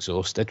absolutely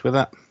exhausted with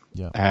it.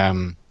 Yeah.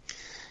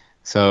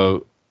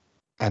 So,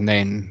 and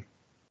then,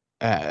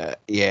 I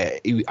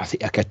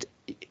think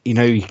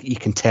you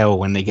can tell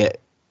when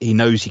he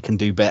knows he can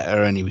do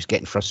better, and he was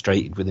getting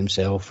frustrated with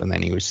himself, and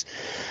then he was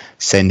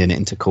sending it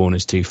into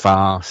corners too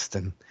fast,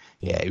 and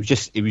he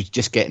was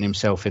just getting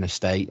himself in a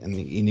state, and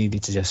he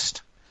needed to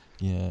just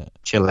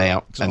chill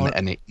out,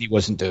 and he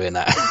wasn't doing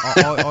that.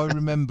 I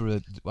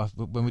remember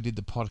when we did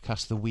the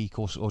podcast the week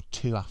or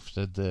 2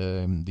 after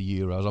the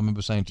Euros. I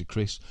remember saying to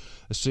Chris,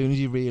 as soon as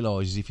he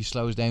realises if he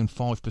slows down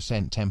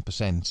 5%,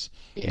 10%,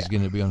 he's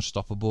going to be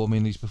unstoppable. I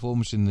mean, his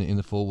performance in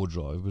the 4-wheel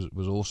drive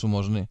was awesome,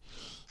 wasn't it?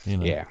 You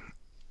know?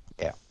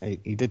 Yeah,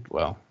 he did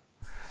well.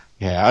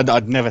 Yeah,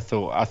 I'd never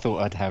thought. I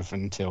thought I'd have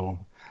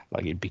until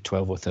like he'd be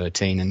 12 or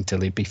 13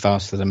 until he'd be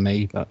faster than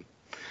me, but.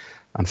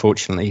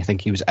 Unfortunately, I think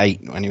he was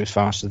 8 when he was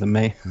faster than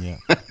me. Yeah.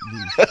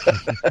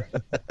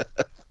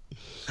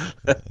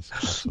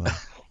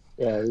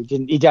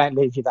 He don't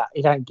leave you that.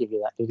 He don't give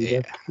you that, did he?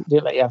 Yeah. He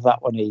didn't let you have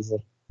that one easy.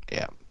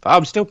 Yeah, but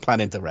I'm still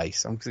planning to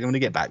race. I'm going to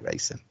get back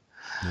racing.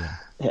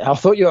 Yeah. I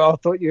thought you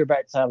were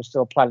about to say I was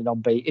still planning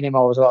on beating him. I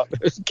was like,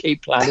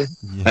 keep planning.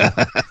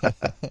 Yeah.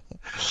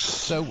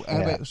 So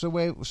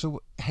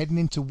heading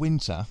into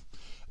winter,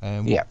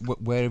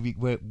 where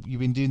you've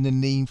been doing the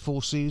Nîmes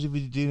 4 Series? Have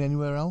you been doing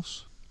anywhere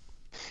else?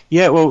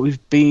 Yeah, well,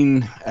 we've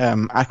been.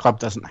 Our club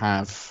doesn't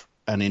have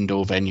an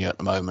indoor venue at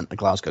the moment, the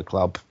Glasgow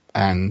club,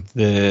 and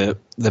the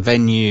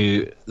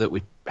venue that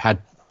we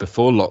had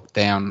before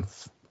lockdown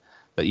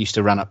that used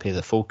to run up here,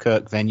 the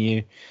Falkirk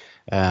venue,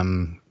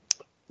 the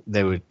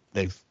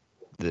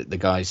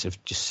guys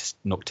have just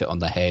knocked it on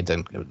the head,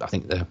 and I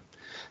think the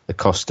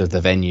cost of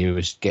the venue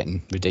is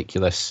getting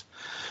ridiculous.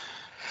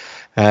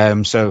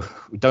 So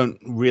we don't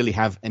really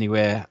have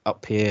anywhere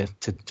up here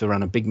to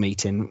run a big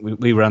meeting.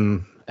 We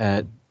run.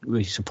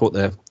 We support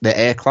the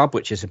Air Club,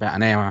 which is about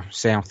an hour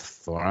south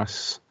for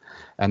us,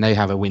 and they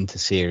have a winter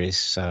series.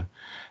 So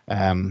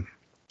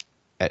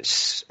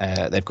it's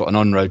they've got an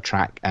on-road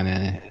track,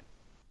 and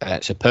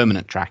it's a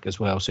permanent track as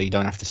well, so you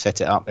don't have to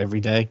set it up every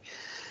day.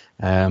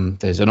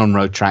 There's an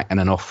on-road track and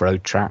an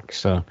off-road track.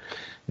 So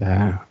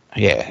you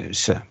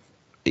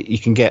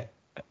can get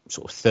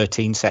sort of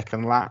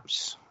 13-second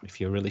laps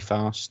if you're really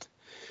fast.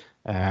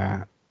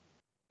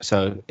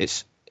 So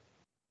it's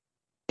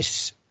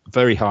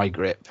very high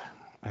grip.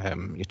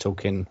 You're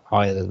talking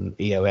higher than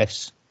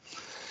EOS.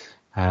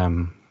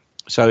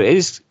 So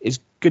it's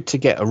good to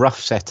get a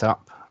rough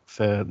setup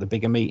for the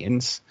bigger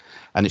meetings,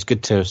 and it's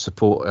good to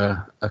support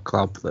a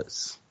club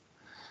that's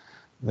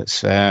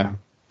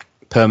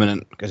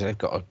permanent, because they've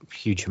got a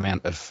huge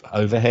amount of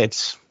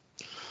overheads,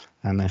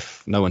 and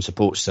if no one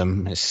supports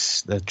them,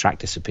 the track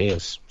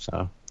disappears.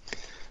 So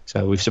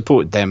we've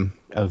supported them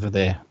over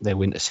their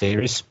winter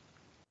series,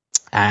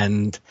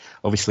 and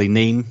obviously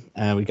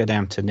Nîmes. We go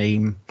down to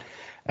Nîmes.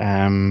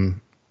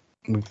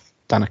 We've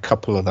done a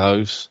couple of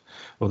those,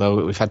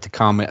 although we've had to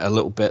calm it a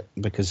little bit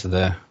because of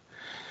the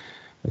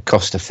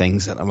cost of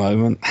things at the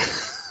moment.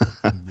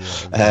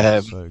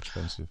 Yeah, so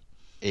expensive.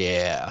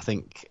 Yeah, I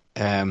think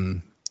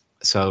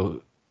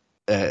so.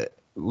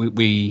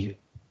 We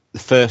the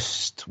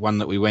first one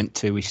that we went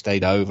to, we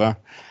stayed over,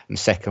 and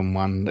the second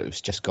one that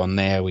was just gone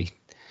there, we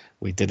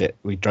did it.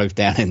 We drove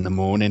down in the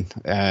morning.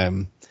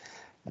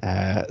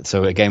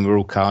 So again, we're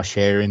all car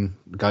sharing.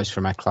 The guys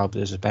from our club,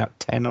 there's about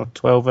 10 or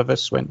 12 of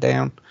us went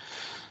down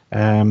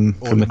from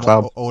the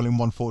club. All in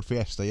one Ford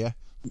Fiesta, yeah?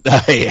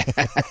 Yeah.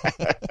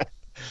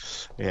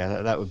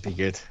 Yeah, that would be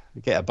good.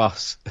 Get a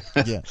bus.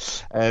 Yeah.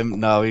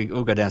 No, we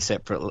all go down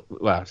separate,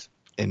 well,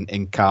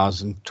 in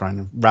cars, and try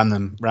and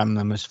ram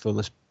them as full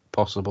as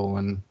possible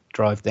and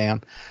drive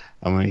down.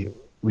 And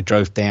we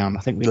drove down.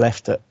 I think we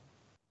left at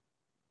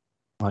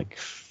like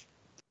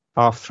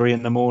 3:30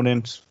 in the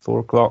morning,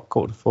 4:00,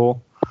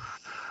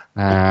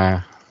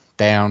 4:45.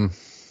 Down,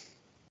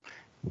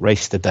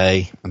 raced the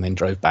day, and then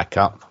drove back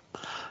up.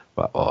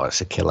 But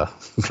it's a killer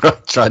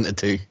trying to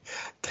do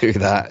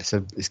that.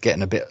 It's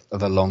getting a bit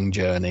of a long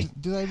journey.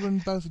 Do they run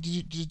both?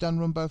 Does Dan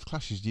run both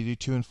classes? Do you do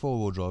 2 and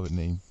 4-wheel drive at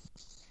Nîmes?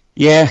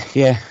 Yeah,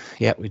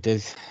 we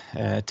did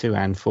 2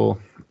 and 4.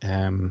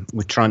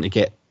 We're trying to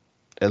get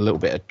a little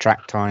bit of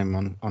track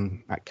time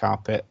on that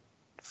carpet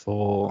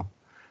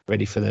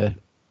ready for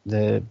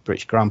the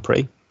British Grand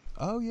Prix.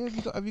 Oh yeah,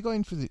 have you got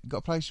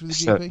a place for the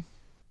GP?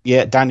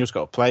 Yeah, Daniel's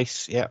got a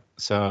place. Yeah,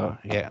 so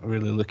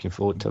really looking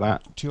forward to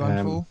that. 2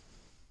 and 4.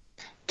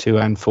 2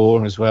 and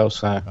 4 as well.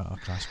 So,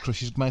 class.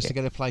 Chris has managed to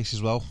get a place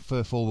as well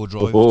for 4-wheel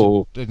drive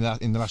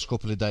in the last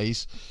couple of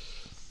days.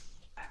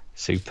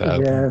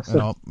 Superb. Yeah,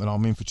 and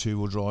I'm in for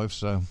 2-wheel drive,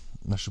 so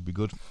that should be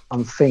good.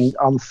 I'm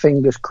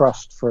fingers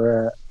crossed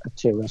for a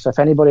 2. So if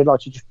anybody would like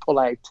to just pull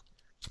out,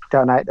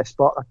 donate their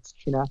spot, that's,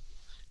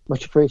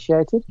 much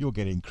appreciated. You'll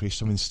get in,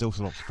 Chris. I mean, still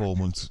 4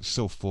 months.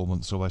 Still 4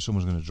 months away.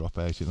 Someone's going to drop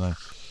out, isn't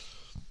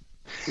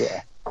they?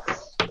 Yeah.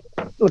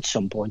 At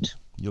some point.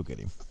 You'll get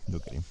him.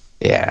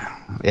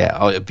 Yeah.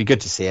 Oh, it'd be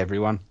good to see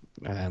everyone.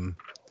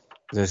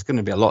 There's going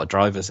to be a lot of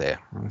drivers here.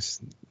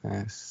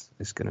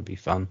 It's going to be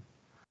fun.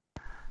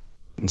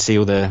 And see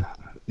all the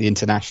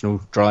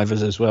international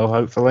drivers as well,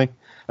 hopefully.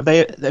 Have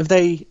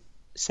they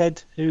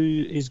said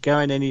who is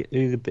going,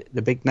 who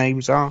the big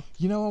names are?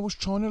 I was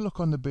trying to look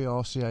on the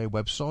BRCA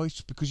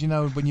website, because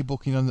when you're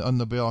booking on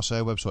the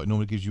BRCA website, it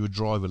normally gives you a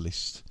driver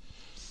list.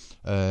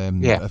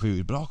 Of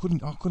who, but I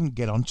couldn't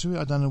get onto it.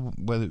 I don't know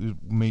whether it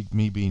was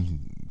me being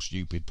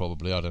stupid,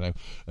 probably. I don't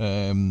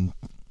know.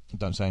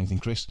 Don't say anything,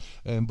 Chris.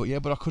 But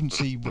I couldn't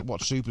see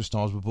what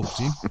superstars were booked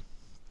in.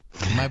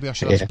 Maybe I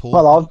should ask Paul.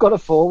 Well, I've got a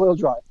 4-wheel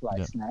drive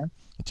place now.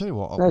 I tell you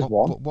what, There's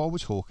one. while we're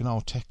talking,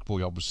 I'll text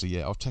Paul. Obviously,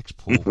 yeah, I'll text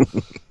Paul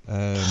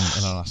and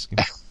I'll ask him.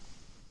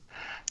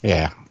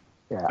 Yeah.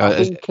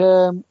 I think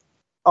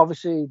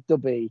obviously there'll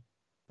be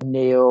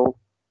Neil,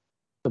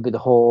 there'll be the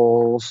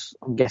Halls.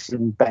 I'm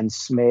guessing Ben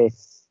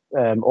Smith,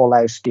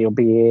 Orlowski will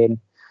be in.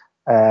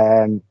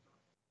 Do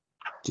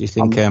you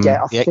think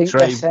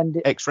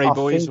the X-Ray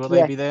boys will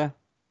they be there?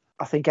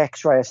 I think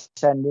X-Ray are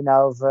sending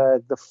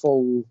over the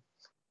full,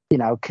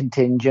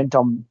 contingent.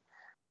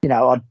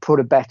 I'd put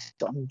a bet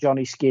on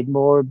Johnny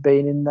Skidmore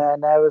being in there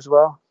now as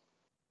well.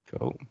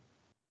 Cool.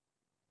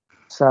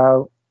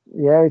 So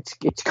yeah,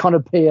 it's going to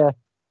be a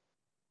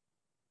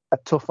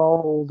tough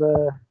old.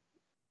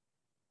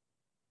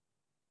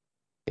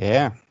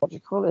 Yeah. What do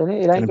you call it?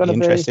 It ain't going to be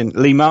interesting.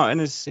 Lee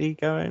Martin, is he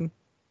going?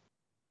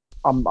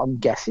 I'm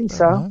guessing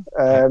so.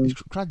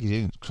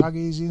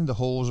 Craggy's in. The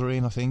Halls are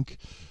in, I think.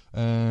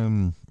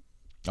 I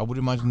would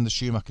imagine the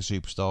Schumacher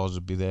superstars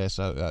would be there,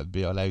 so that'd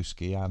be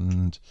Orlowski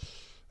and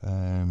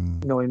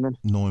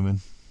Neumann.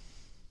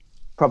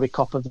 Probably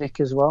Kopovic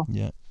as well.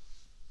 Yeah.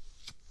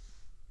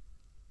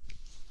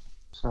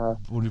 So.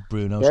 What if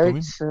Bruno's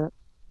coming?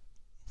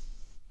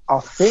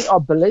 I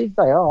believe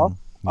they are.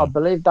 Yeah. I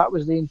believe that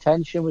was the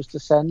intention, was to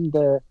send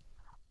the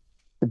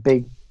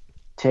big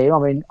team. I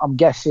mean, I'm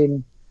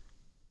guessing,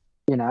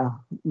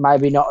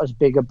 maybe not as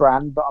big a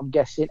brand, but I'm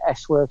guessing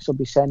S-Works will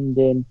be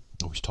sending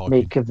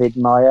Mika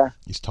Vidmeyer.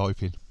 He's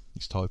typing.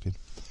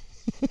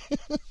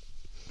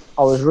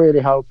 I was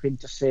really hoping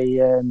to see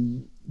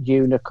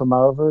Una come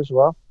over as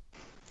well.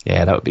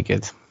 Yeah, that would be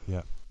good.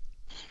 Yeah.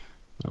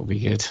 That would be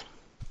good.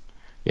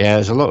 Yeah,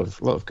 there's a lot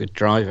of good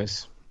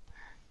drivers.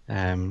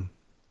 How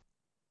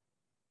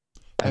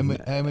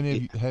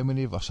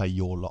many of I say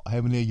your lot?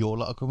 How many of your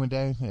lot are coming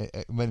down?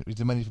 Is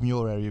there many from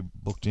your area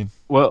booked in?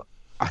 Well,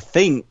 I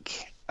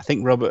think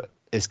Robert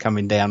is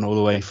coming down all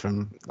the way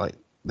from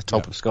the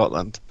top of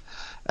Scotland.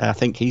 I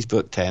think he's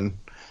booked 10.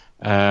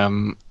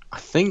 I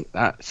think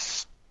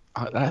that's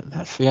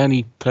the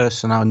only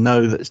person I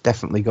know that's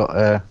definitely got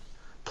a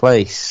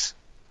place.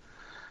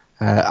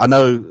 I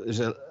know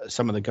there's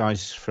some of the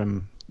guys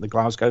from the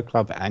Glasgow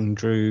club,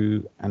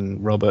 Andrew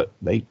and Robert,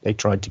 they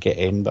tried to get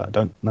in, but I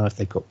don't know if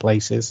they've got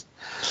places.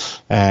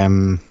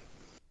 They're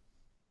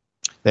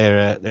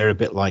a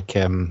bit like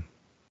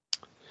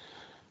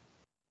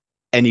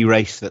any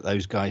race that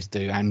those guys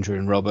do. Andrew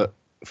and Robert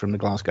from the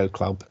Glasgow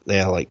club,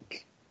 they're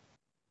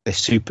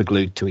super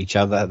glued to each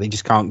other. They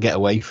just can't get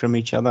away from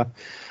each other.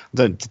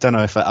 I don't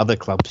know if at other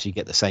clubs you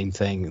get the same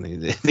thing.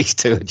 These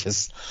two are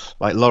just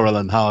like Laurel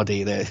and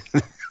Hardy. They're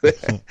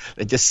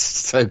just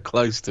so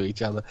close to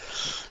each other.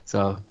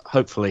 So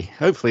hopefully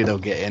they'll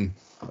get in.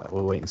 But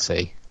we'll wait and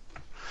see.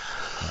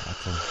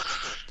 Okay.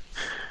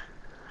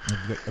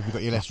 Have you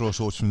got your letter or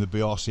sorts from the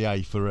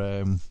BRCA for?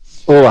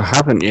 Oh, I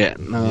haven't yet.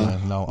 No, yeah,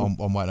 no,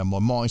 I'm waiting. My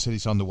mind said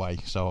it's on the way,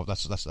 so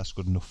that's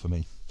good enough for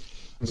me.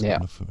 Good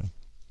enough for me.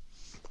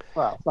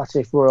 Well, that's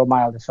if Royal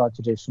Mail decide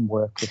to do some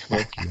work this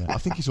week. Yeah, I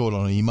think it's all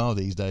on email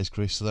these days,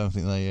 Chris. I don't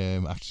think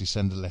they actually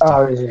send a letter.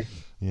 Oh, is it?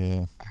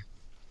 Yeah.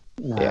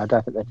 No, I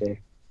don't think they do.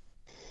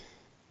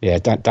 Yeah,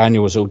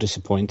 Daniel was all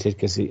disappointed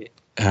because he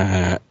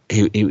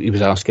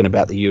was asking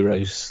about the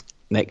Euros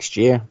next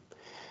year,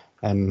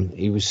 and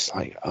he was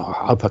like, "Oh,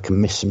 I hope I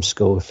can miss some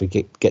school if we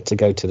get to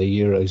go to the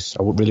Euros.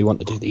 I would really want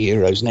to do the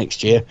Euros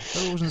next year."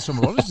 Well, it wasn't the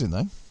summer holidays, didn't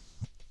they?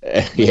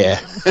 Yeah.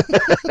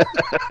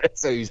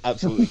 So he's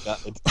absolutely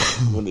gutted.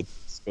 He wanted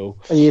school.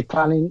 Are you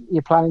planning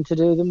to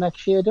do them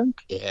next year,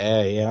 Dunk?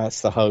 Yeah,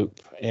 that's the hope.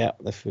 Yeah,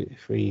 if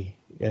we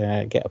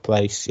get a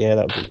place, that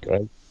would be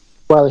great.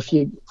 Well,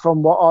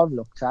 from what I've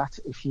looked at,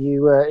 if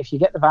you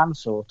get the van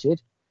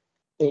sorted,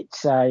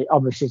 it's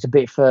obviously it's a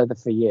bit further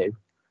for you,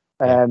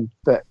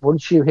 but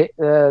once you hit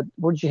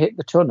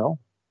the tunnel,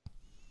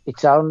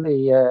 it's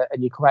only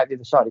and you come out the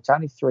other side, it's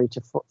only 3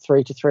 to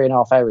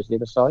 3.5 hours the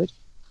other side.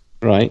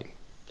 Right.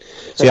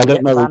 So I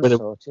don't know.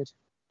 sorted.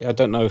 I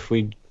don't know if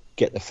we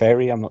get the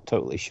ferry. I'm not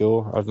totally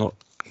sure. I've not,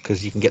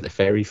 because you can get the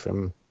ferry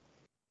from.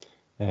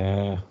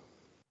 Yeah,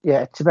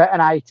 it's about an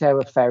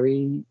 8-hour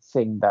ferry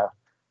thing, though.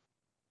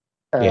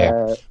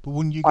 Yeah. But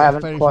wouldn't you I get a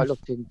haven't ferry quite from?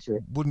 looked into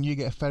it. Wouldn't you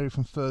get a ferry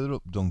from further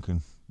up,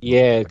 Duncan?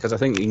 Yeah, because I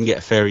think you can get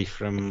a ferry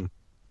from.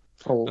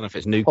 I Hull, don't know if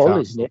it's Newcastle,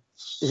 isn't it?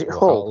 Is it or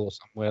Hull? or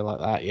somewhere like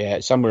that. Yeah,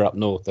 it's somewhere up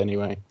north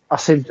anyway. I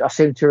seem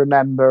to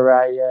remember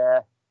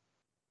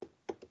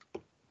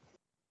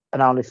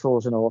an Only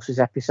Fools and Horses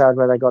episode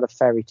where they got a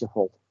ferry to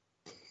Hull.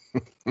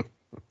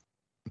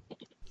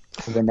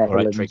 To the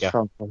Netherlands. Trigger.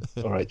 From,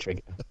 All right,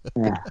 Trigger.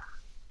 yeah.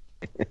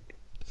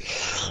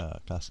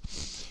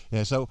 Class.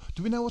 Yeah. So,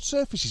 do we know what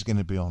surface it's going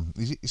to be on?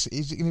 Is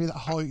it going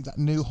to be that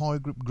new high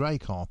grip grey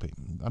carpet?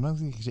 I don't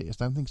think it's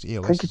EOS. I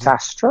think it's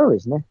Astro,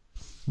 isn't it?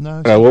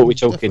 No. What are we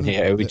talking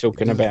here? Are we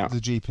talking about the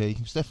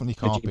GP? It's definitely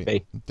carpet.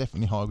 GP.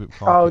 Definitely high grip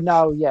carpet. Oh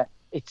no, yeah.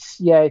 It's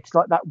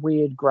like that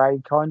weird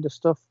grey kind of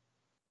stuff.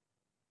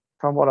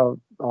 From what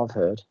I've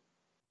heard.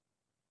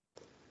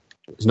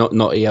 It's not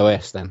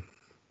EOS then.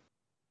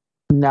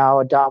 No,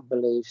 I don't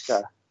believe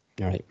so.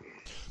 All right.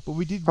 But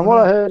we did. From what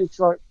I heard, it's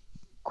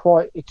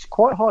quite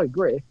high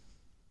grip.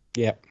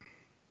 Yeah.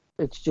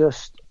 It's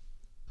just,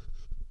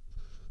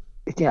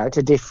 it's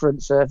a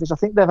different surface. I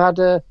think they've had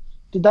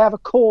did they have a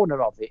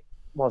corner of it?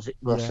 Was it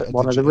Russ, at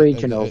one of the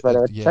regionals where they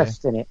were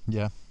testing it?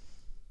 Yeah.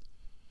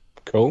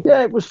 Cool.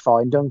 Yeah, it was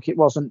fine, Dunk. It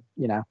wasn't,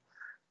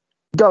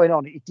 going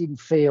on. It didn't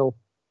feel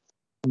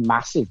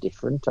massive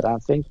different, I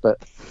don't think. But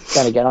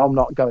then again, I'm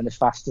not going as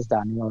fast as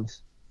Daniel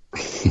is.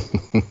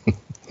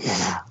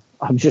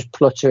 I'm just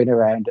pluttering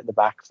around at the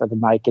back for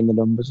making the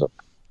numbers up.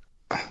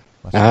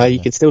 You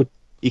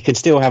can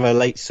still have a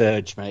late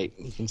surge, mate.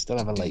 You can still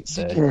have a late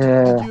surge.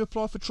 Did you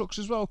apply for trucks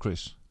as well,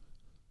 Chris?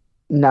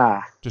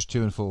 Nah. Just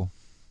 2 and 4.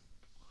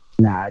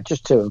 Nah,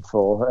 just 2 and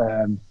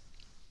 4.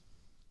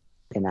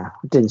 I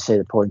didn't see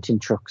the point in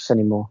trucks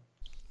anymore.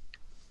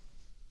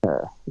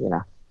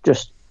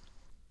 Just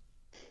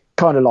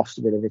kind of lost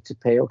a bit of its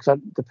appeal because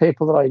the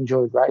people that I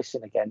enjoyed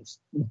racing against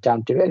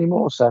don't do it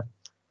anymore. So,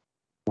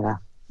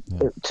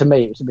 to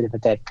me, it was a bit of a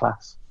dead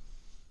class.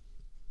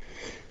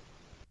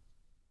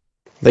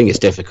 I think it's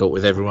difficult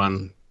with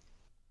everyone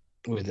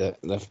with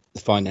the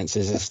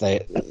finances as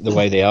the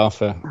way they are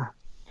for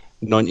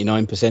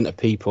 99% of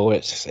people.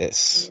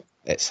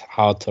 It's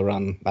hard to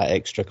run that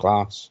extra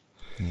class.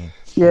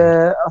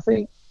 Yeah, I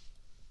think.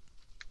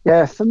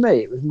 Yeah, for me,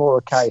 it was more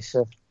a case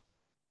of,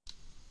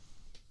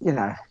 you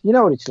know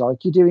what it's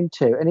like. You're doing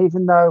 2, and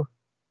even though,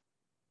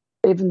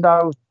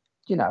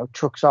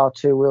 trucks are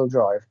 2-wheel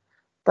drive,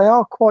 they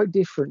are quite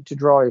different to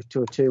drive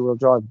to a 2-wheel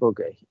drive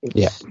buggy.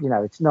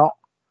 It's not.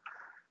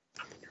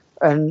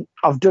 And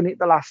I've done it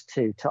the last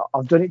 2.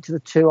 I've done it to the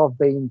 2 I've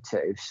been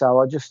to. So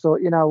I just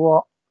thought, you know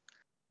what?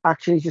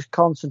 Actually, just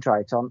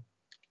concentrate on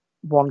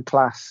one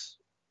class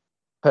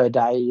per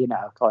day,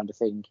 kind of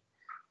thing,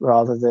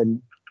 rather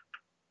than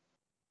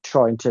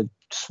trying to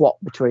swap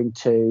between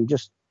 2.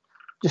 Just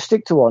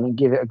stick to one and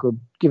give it a good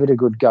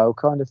go,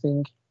 kind of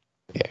thing.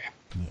 Yeah,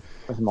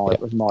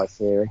 was my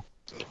theory.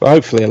 Well,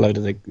 hopefully a load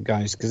of the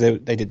guys, because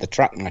they did the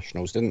track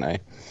nationals, didn't they?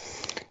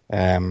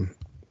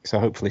 So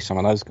hopefully some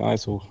of those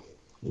guys will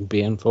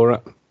be in for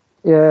it.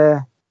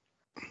 Yeah.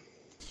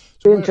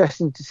 Be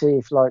interesting to see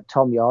if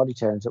Tom Yardy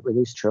turns up with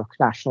his truck,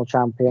 national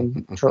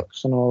champion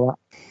trucks and all that.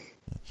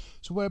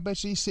 So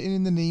whereabouts are you sitting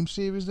in the Nîmes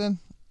series then?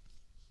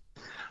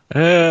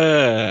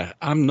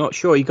 I'm not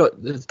sure.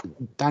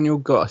 Daniel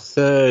got a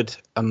 3rd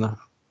on the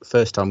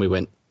first time we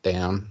went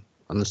down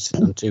on the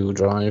 2-wheel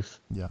drive.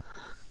 Yeah.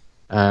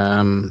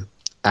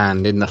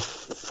 And in the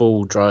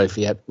full drive,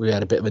 we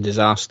had a bit of a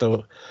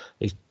disaster.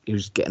 He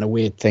was getting a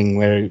weird thing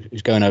where he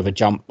was going over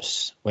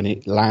jumps. When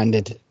it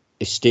landed,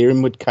 his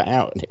steering would cut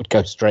out and it would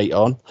go straight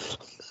on.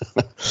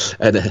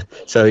 And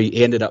so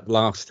he ended up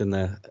last in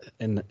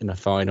the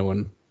final.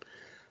 And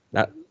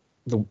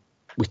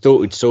we thought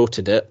we'd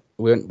sorted it.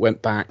 We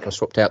went back. I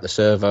swapped out the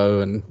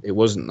servo, and it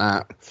wasn't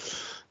that.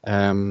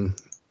 And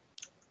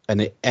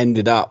it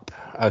ended up.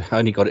 I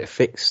only got it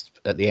fixed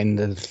at the end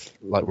of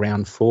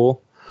round 4.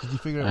 Did you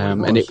figure out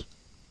what it was? And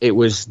it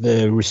was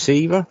the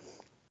receiver.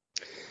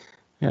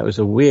 Yeah, it was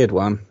a weird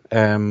one.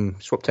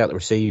 Swapped out the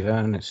receiver,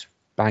 and it's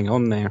bang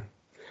on there.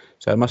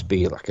 So it must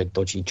be a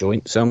dodgy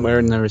joint somewhere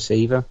in the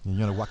receiver. You're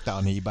going to whack that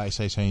on eBay,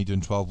 saying you're doing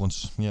 12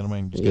 ones. You know what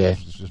I mean?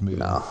 Just move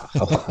it.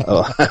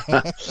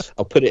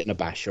 I'll put it in a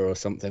basher or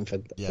something for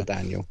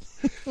Daniel.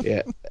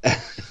 Yeah.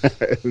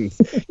 You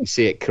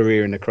see it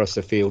careering across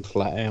the field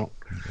flat out.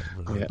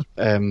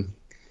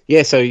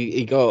 Yeah, so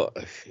he got...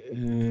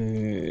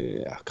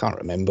 I can't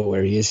remember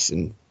where he is.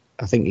 And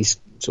I think he's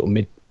sort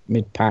of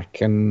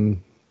mid-pack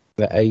and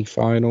the A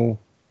final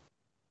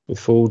with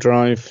full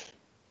drive.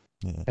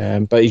 Yeah.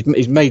 But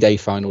he's made A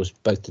finals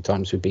both the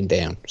times we've been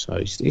down, so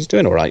he's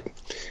doing all right.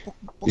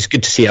 It's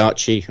good to see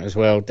Archie as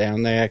well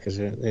down there because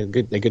they're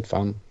good. They're good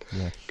fun,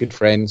 good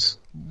friends.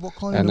 What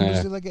kind of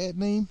numbers did they get at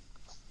Nîmes?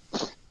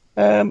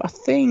 I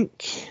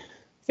think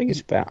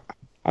it's about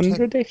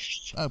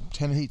 100-ish.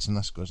 10 heats, and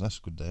that's good. That's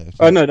good there.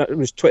 Oh no, it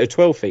was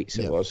 12 heats.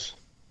 It was,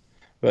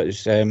 but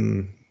it's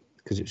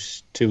because because it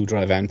was 2-wheel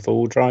drive and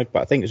 4-wheel drive,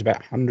 but I think it was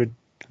about 100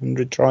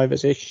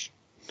 drivers ish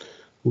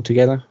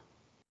altogether.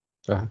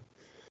 So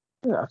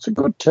Yeah, it's a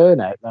good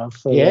turnout though.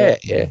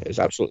 it was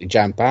absolutely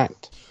jam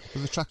packed.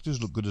 But the track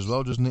does look good as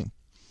well, doesn't it?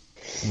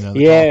 You know,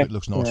 the Yeah. carpet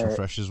looks nice and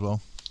fresh as well.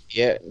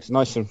 Yeah, it's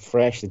nice and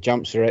fresh. The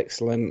jumps are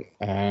excellent.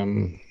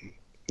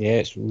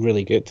 It's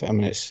really good. I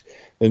mean, it's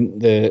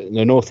the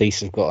Northeast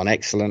have got an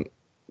excellent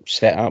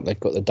setup. They've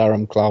got the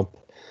Durham Club.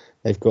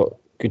 They've got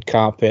good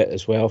carpet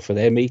as well for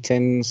their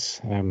meetings.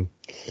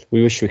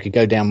 We wish we could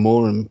go down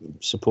more and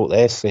support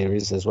their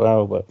series as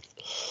well, but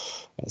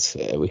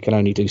we can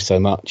only do so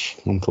much,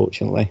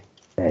 unfortunately.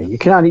 Yeah, you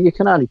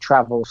can only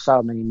travel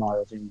so many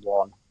miles in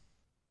one.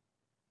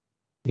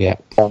 Yeah.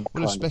 Well,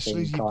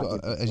 especially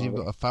as you've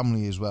got a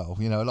family as well.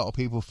 You know, a lot of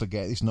people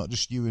forget it's not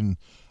just you and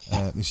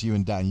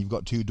Dan. You've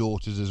got 2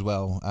 daughters as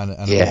well, and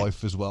a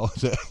wife as well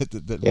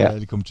that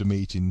rarely come to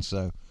meetings.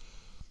 So.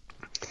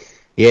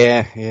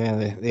 Yeah.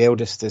 The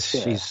eldest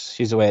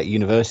she's away at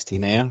university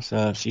now,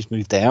 so she's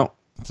moved out.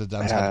 So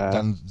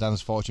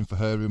Dan's fighting for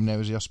her room now,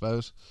 is he? I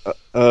suppose.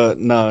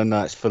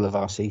 No, it's full of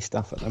RC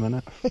stuff at the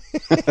minute.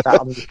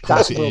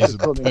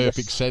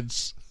 Perfect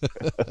sense.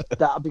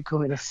 That'll be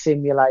becoming a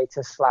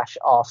simulator /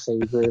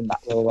 RC room. That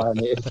will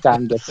if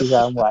Dan gets his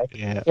own way.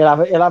 Yeah.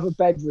 He'll have a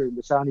bedroom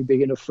that's only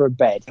big enough for a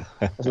bed,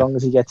 as long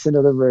as he gets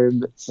another room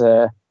that's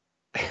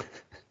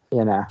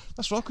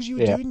That's right, because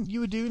you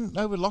were doing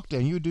over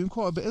lockdown. You were doing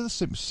quite a bit of the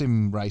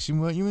sim racing,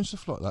 weren't you, and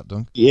stuff like that,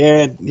 Dunk?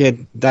 Yeah.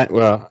 That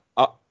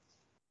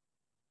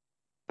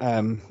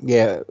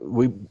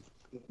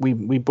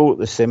we bought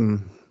the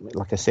sim,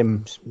 like a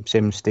sim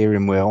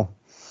steering wheel.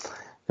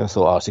 I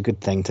thought it's a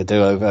good thing to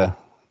do over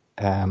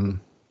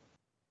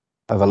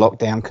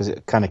lockdown, because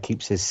it kind of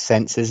keeps his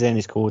senses in,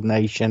 his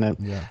coordination,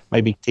 and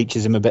maybe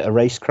teaches him a bit of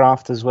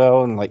racecraft as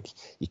well. And like,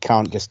 you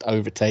can't just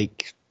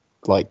overtake.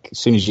 Like, as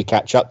soon as you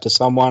catch up to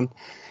someone,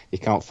 you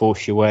can't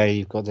force your way.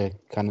 You've got to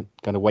kind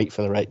of wait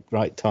for the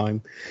right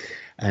time.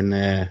 And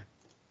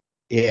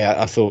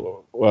I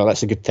thought, well,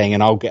 that's a good thing,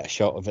 and I'll get a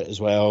shot of it as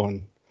well.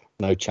 And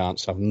no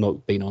chance, I've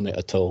not been on it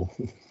at all.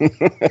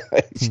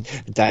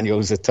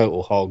 Daniel's a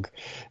total hog,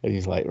 and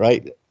he's like,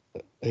 right,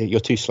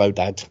 you're too slow,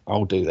 Dad.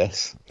 I'll do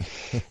this.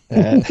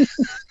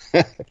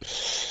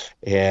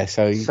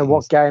 So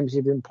what games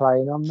have you been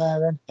playing on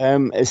there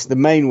then? It's the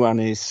main one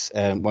is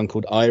one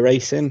called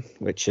iRacing,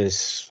 which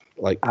is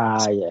like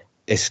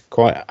it's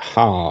quite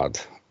hard,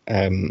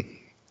 and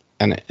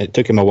it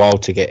took him a while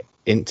to get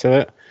into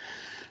it.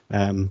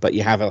 But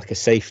you have like a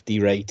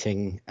safety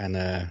rating and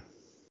a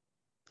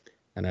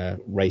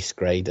race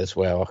grade as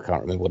well. I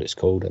can't remember what it's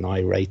called, an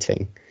I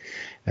rating.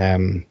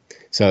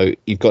 So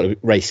you've got to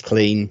race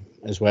clean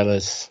as well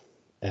as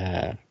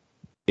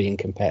being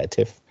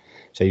competitive.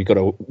 So you've got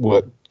to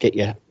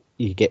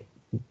you get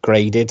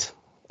graded.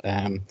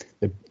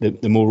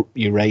 The more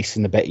you race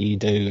and the better you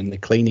do, and the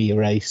cleaner you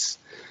race,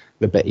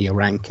 the better your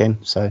ranking.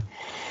 So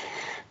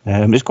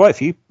there's quite a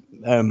few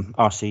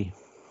RC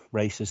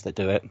racers that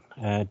do it.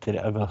 Did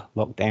it over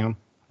lockdown.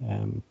 I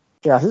think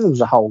there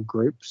was a whole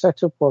group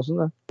set up,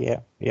 wasn't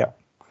there? Yeah.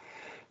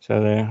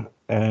 So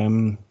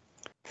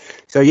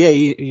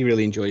he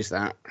really enjoys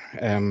that.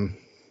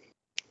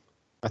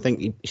 I think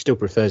he still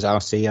prefers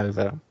RC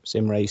over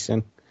sim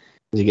racing,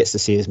 because he gets to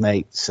see his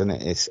mates, and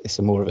it's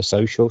a more of a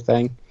social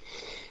thing.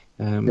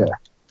 But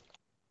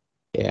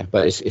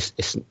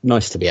it's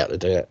nice to be able to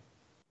do it.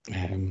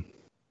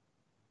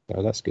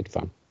 So that's good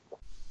fun.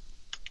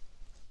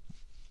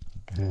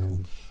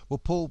 Well,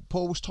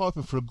 Paul was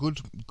typing for a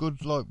good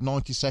like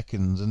 90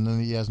 seconds, and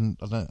then he hasn't.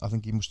 I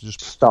think he must have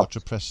just stopped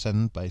to press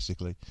send,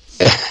 basically.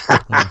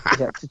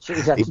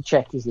 He's had to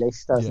check his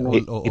list, hasn't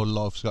he? Or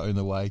life's got in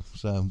the way,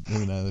 so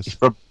who knows.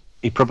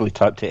 He probably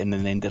typed it in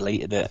and then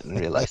deleted it and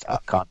realised I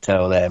can't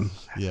tell them.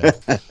 Yeah,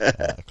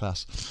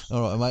 class.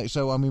 All right, mate.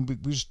 So I mean,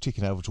 we're just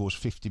ticking over towards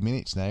 50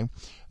 minutes now.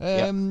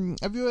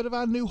 Have you heard of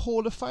our new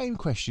Hall of Fame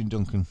question,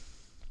 Duncan?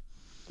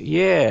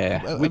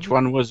 Yeah. Which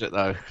one was it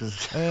though?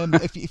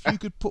 If you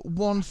could put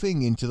one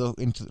thing into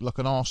like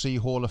an RC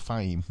Hall of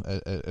Fame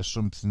as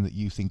something that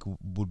you think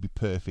would be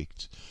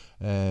perfect,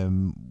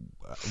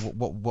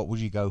 what would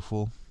you go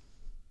for?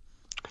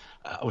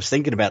 I was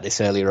thinking about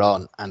this earlier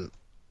on, and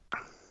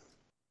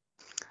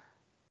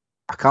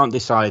I can't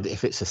decide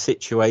if it's a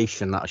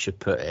situation that I should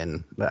put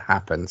in that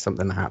happened,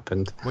 something that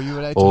happened. Well, you're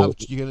allowed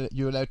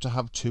to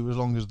have two, as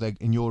long as they're,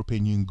 in your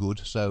opinion,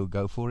 good. So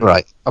go for it.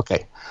 Right.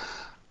 Okay.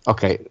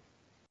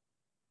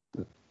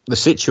 The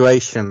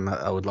situation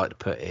that I would like to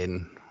put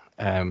in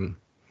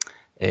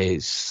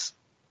is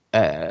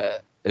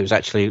it was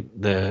actually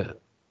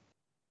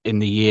in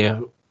the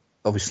year,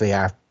 obviously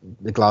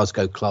the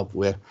Glasgow club,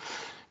 we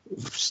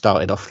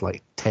started off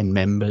like 10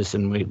 members,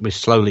 and we're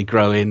slowly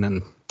growing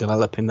and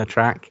developing the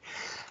track.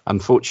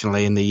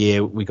 Unfortunately, in the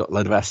year we got a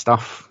load of our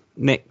stuff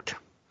nicked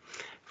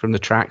from the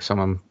track.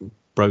 Someone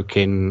broke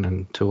in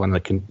and to one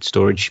of the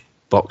storage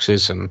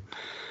boxes and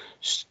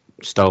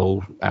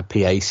stole our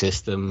PA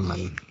system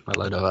and a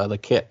load of other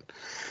kit,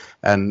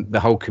 and the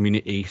whole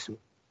community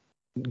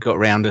got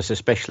around us,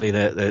 especially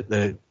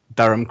the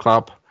Durham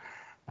club,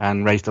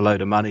 and raised a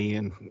load of money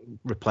and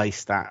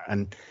replaced that.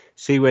 And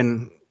see,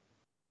 when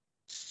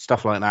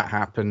stuff like that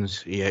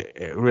happens,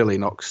 it really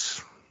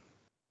knocks.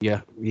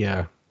 Yeah.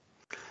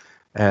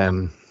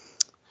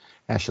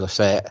 How shall I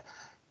say it?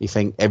 You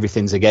think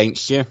everything's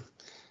against you,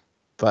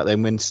 but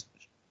then when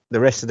the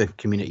rest of the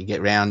community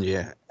get around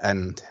you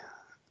and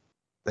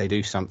they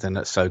do something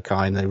that's so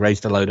kind, they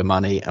raised a load of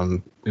money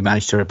and we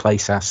managed to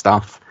replace our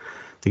stuff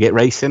to get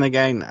racing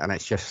again, and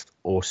it's just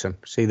awesome.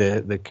 See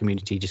the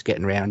community just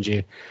getting around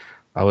you.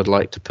 I would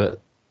like to put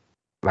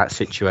that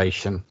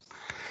situation,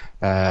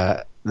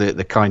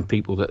 the kind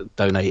people that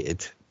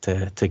donated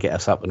to get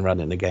us up and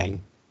running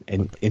again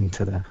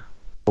into the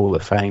Hall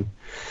of Fame.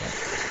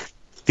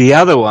 The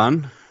other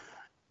one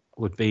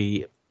would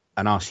be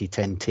an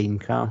RC10 team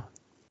car.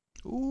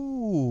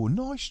 Ooh,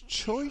 nice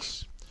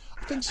choice.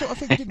 I think so. I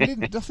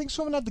think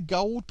someone had the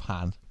gold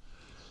pan.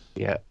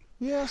 Yeah.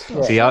 Yeah.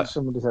 See,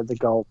 somebody had the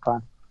gold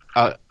pan.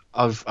 I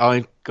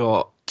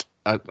got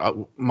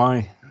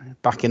my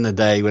back in the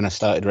day when I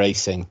started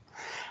racing.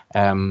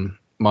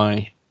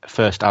 My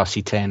first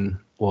RC10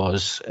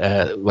 was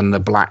one of the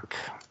black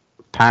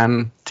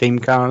pan team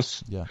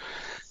cars. Yeah.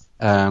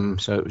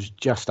 So it was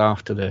just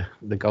after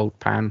the gold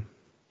pan.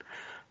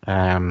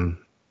 And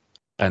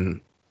as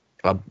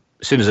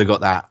soon as I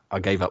got that, I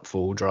gave up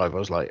full drive. I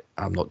was like,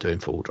 I'm not doing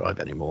full drive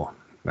anymore.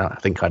 I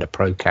think I had a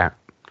Pro Cat.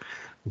 I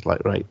was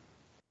like, right,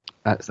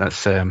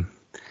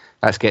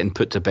 that's getting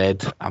put to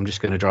bed. I'm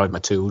just going to drive my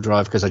two-wheel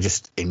drive because I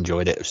just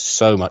enjoyed it. It was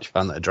so much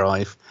fun to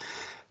drive.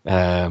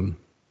 It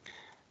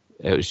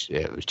was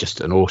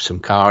just an awesome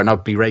car, and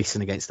I'd be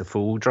racing against the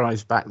four-wheel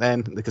drives back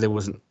then because there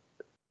wasn't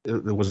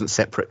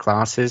separate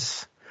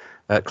classes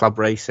at club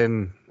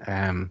racing,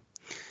 and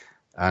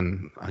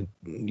I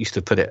used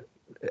to put it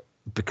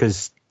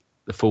because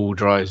the four-wheel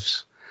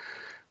drives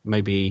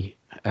maybe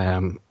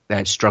they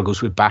had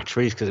struggles with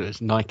batteries because it was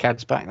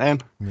NiCads back then.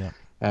 Yeah.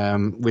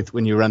 With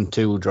when you run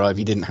two-wheel drive,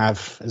 you didn't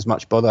have as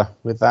much bother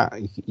with that.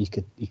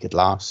 You could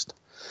last.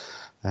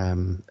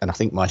 And I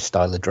think my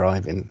style of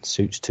driving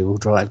suits two-wheel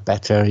drive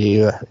better.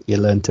 You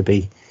learn to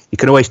be. You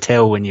can always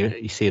tell when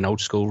you see an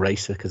old school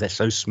racer because they're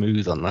so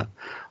smooth on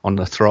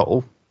the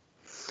throttle.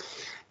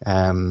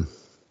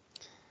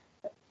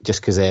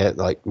 Just because they're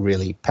like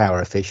really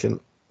power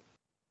efficient.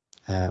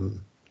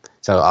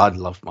 So I'd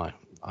love my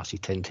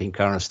RC10 team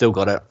car, and I've still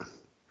got it.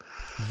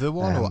 The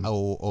one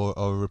or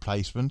a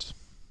replacement?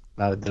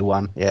 No, the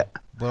one, yeah.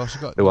 What else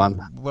you got? The one.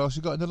 What else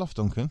you got in the loft,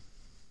 Duncan?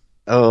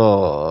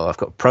 Oh, I've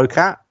got Pro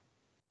Cat,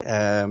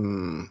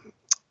 and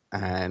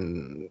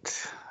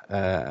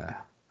that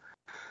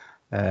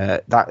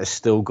has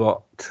still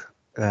got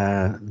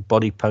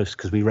body posts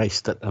because we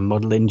raced at a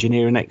model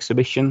engineering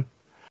exhibition.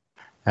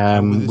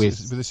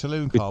 With the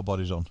saloon car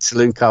bodies on.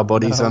 Saloon car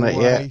bodies on it,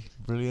 way. yeah.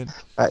 Brilliant.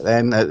 Back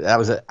then, that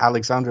was at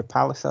Alexandra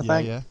Palace, I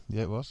think.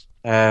 Yeah, it was.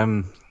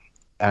 And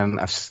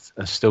I've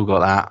still got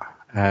that.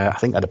 I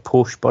think I had a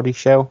Porsche body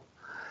shell.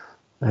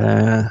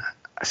 So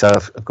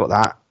I've got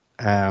that.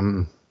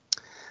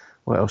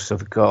 What else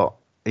have I got?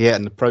 Yeah,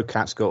 and the Pro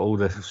Cat's got all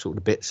the sort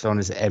of bits on.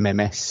 Is it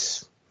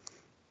MMS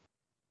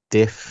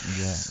diff?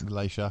 Yeah,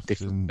 lay shaft,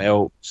 different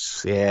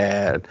belts.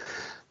 Yeah,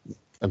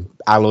 and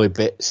alloy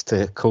bits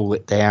to cool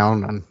it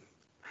down, and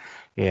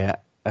yeah.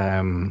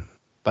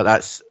 But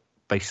that's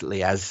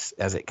basically as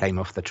it came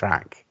off the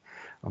track.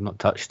 I've not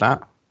touched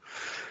that.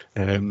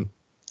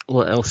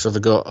 What else have I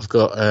got? I've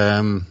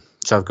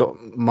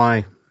got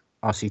my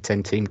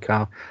RC10 team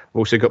car. I've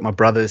also got my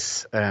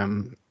brother's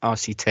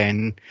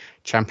RC10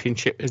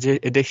 Championship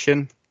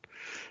Edition.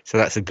 So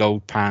that's a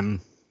gold pan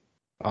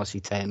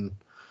RC10.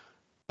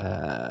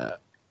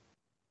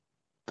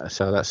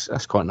 So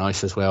that's quite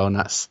nice as well, and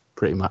that's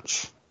pretty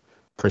much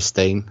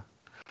pristine.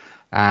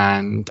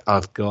 And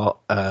I've got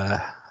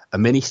a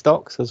mini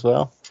stocks as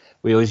well.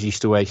 We always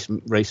used to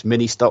race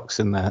mini stocks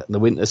in the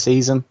winter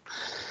season.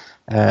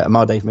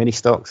 Amade mini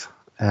stocks.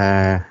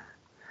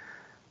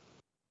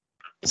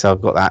 So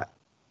I've got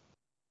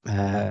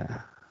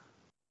that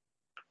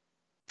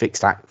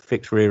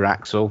fixed rear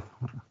axle.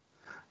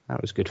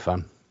 That was good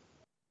fun.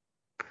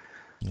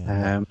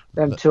 Yeah.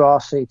 Them two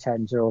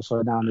RC10s are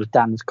also known as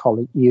Dan's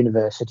College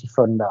University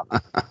Fund. By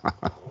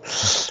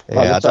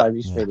the time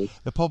he's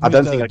finished. The problem I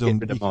don't is, think I'd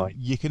get rid of mine.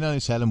 You can only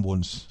sell them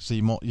once, so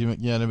you know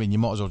what I mean. You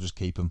might as well just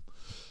keep them.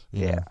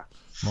 Yeah,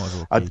 might as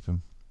well keep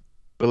them.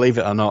 Believe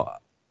it or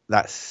not,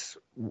 that's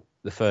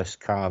the first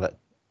car that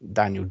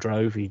Daniel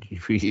drove. He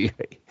drove.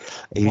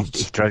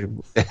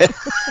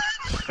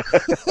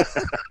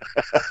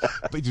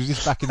 But it was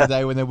just back in the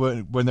day when they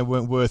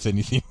weren't worth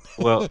anything.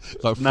 Well,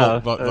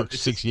 like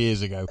 6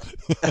 years ago.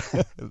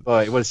 Well,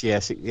 it was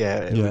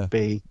it would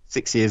be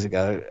 6 years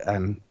ago,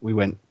 and we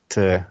went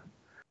to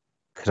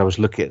because I was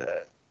looking.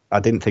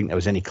 I didn't think there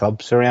was any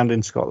clubs around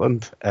in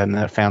Scotland, and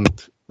I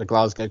found the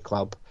Glasgow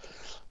club,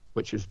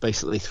 which was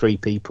basically 3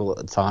 people at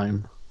the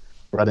time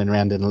running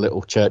around in a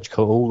little church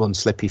hall on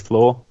slippy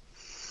floor.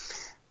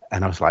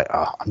 And I was like,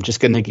 we're just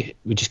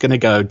gonna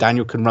go.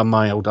 Daniel can run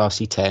my old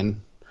RC10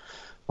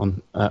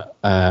 on,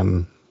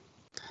 and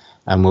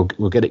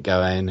we'll get it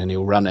going, and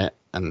he'll run it,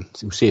 and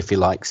we'll see if he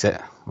likes it.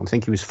 I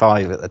think he was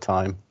 5 at the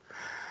time,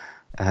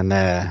 and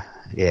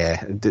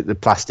the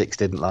plastics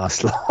didn't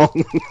last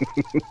long.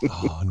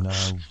 Oh no!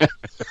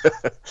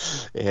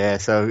 Yeah,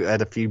 so I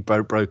had a few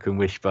broken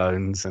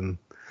wishbones, and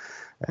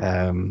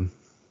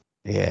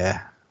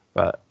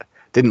but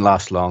didn't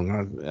last long.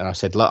 And I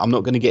said, look, I'm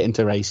not going to get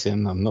into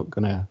racing. I'm not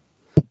going to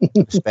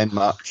spend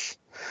much.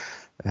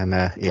 And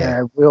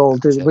we all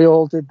did. We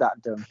all did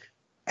that, Dunk.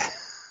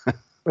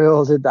 We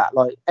all did that.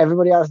 Like,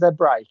 everybody has their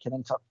break, and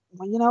then thought,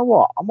 well, you know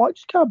what? I might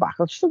just go back.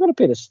 I've still got a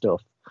bit of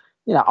stuff.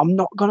 You know, I'm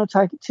not going to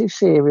take it too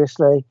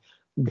seriously.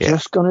 I'm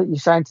just going to. You're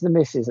saying to the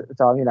missus at the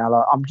time, you know,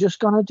 like, I'm just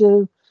going to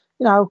do,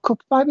 you know,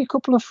 maybe a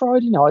couple of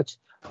Friday nights.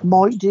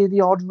 Might do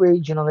the odd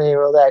regional here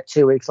or there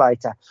 2 weeks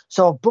later.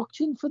 So I've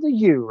booked in for the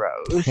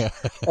Euros,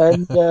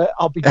 and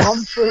I'll be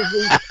gone for a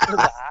week for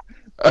that.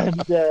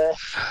 And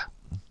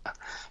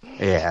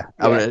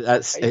I mean,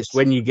 it's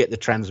when you get the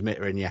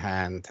transmitter in your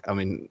hand. I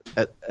mean,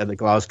 at the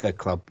Glasgow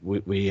club,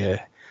 we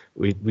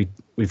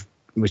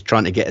was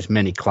trying to get as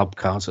many club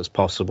cars as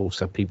possible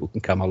so people can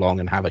come along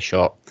and have a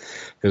shot,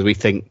 because we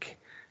think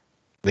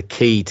the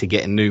key to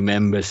getting new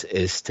members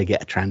is to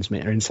get a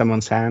transmitter in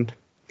someone's hand.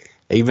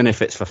 Even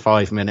if it's for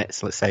 5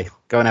 minutes, let's say,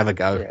 go and have a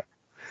go.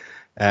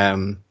 Yeah.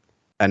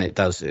 And it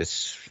does.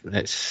 It's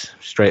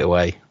straight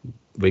away.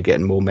 We're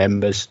getting more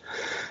members.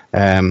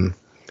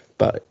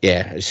 But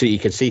yeah, so you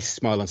can see a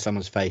smile on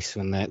someone's face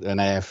when they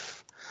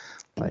have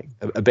like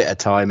a bit of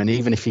time. And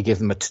even if you give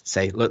them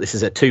say, look, this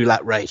is a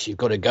 2-lap race, you've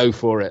got to go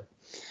for it.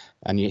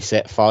 And you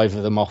set 5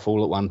 of them off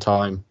all at one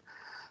time.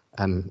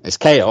 And it's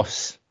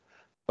chaos.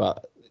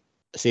 But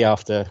see,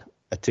 after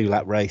a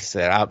 2-lap race,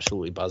 they're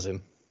absolutely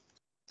buzzing.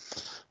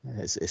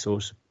 It's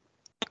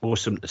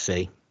awesome to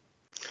see.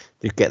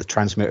 You get the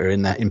transmitter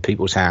in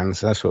people's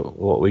hands. That's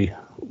what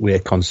we're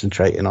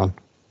concentrating on.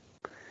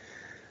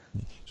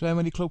 So how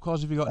many club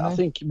cars have you got now? I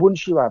think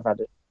once you have had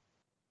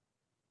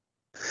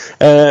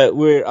it,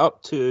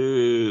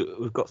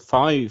 we've got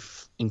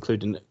 5,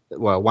 including,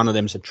 well, one of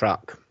them's a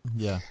truck.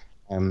 Yeah.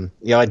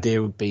 The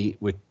idea would be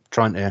we're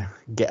trying to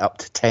get up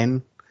to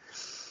 10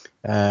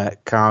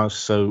 cars.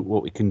 So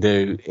what we can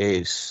do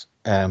is.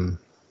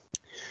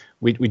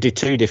 We do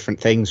 2 different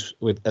things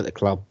at the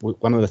club.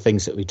 One of the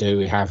things that we do,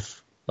 we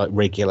have like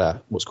regular,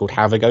 what's called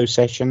have-a-go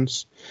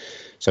sessions.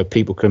 So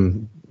people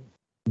can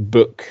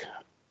book,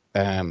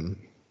 it's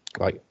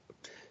like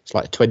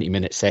a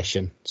 20-minute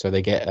session. So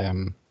they get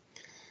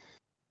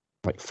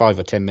like 5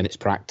 or 10 minutes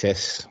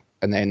practice,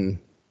 and then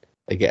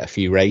they get a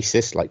few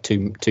races, like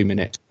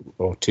 2-minute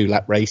or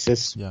 2-lap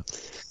races. Yeah.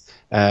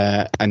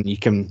 And you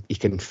can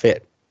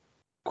fit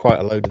quite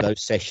a load of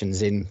those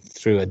sessions in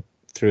through a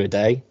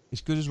day. It's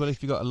good as well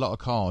if you've got a lot of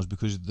cars,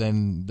 because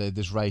then they're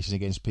just racing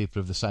against people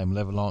of the same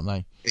level, aren't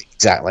they?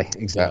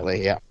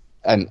 Exactly, yeah.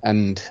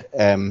 And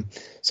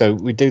so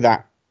we do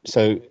that.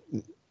 So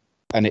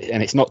and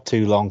it's not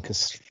too long,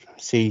 because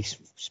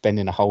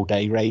spending a whole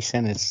day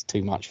racing is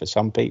too much for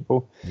some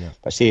people. Yeah.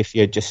 But see, if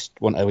you just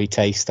want a wee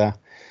taster,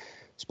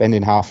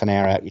 spending half an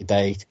hour out your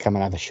day to come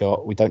and have a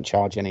shot. We don't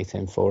charge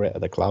anything for it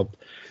at the club.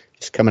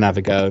 Just come and have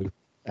a go,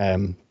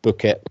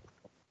 book it,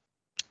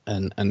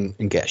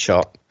 and get a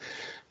shot.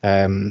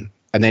 And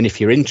then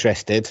if you're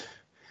interested,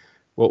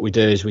 what we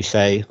do is we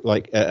say,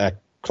 like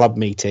at club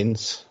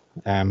meetings,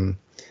 what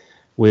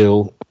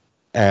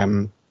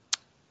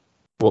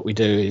we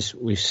do is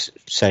we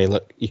say,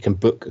 look, you can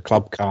book a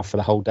club car for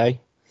the whole day.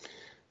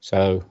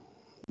 So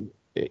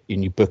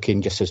and you book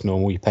in just as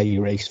normal, you pay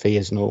your race fee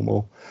as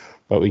normal,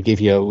 but we give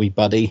you a wee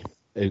buddy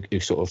who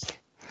sort of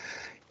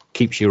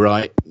keeps you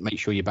right, make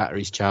sure your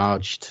battery's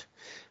charged,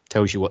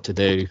 tells you what to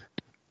do,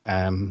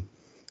 and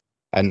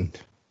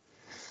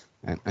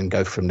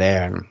go from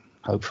there. And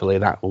hopefully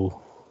that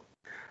will,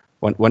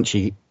 once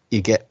you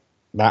get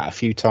that a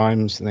few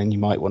times, and then you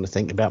might want to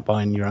think about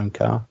buying your own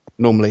car.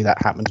 Normally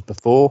that happens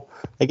before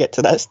they get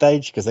to that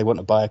stage, because they want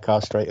to buy a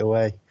car straight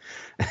away.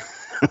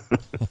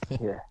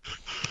 Yeah.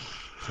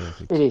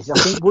 Perfect. It is. I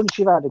think once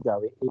you've had a go,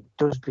 it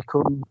does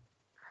become,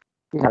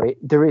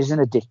 there is an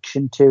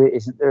addiction to it,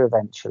 isn't there,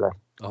 eventually?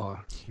 Oh,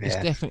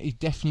 yeah. It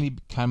definitely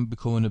can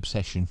become an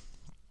obsession.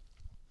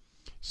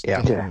 It's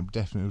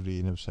definitely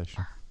an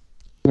obsession.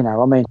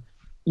 I mean,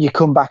 you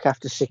come back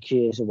after 6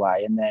 years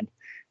away, and then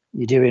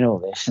you're doing all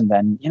this, and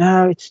then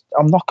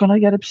I'm not going to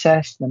get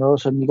obsessed. And then all of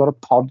a sudden, you got a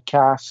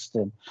podcast,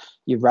 and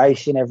you're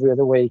racing every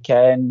other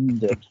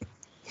weekend. And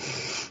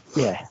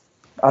yeah,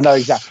 I know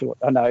exactly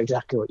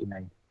what you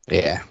mean.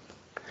 Yeah.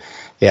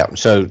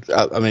 So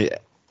I mean,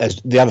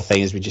 as the other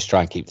thing is, we just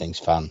try and keep things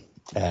fun,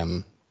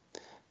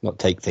 not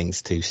take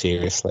things too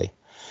seriously.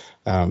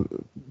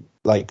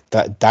 Like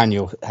that,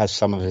 Daniel has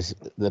some of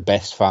the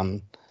best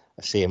fun.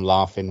 I see him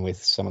laughing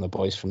with some of the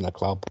boys from the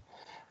club,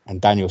 and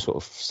Daniel sort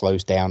of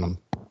slows down and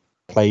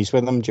plays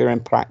with them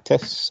during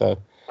practice. So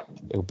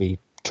he'll be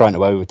trying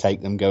to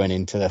overtake them going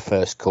into the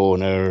first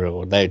corner,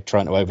 or they're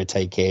trying to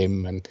overtake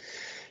him. And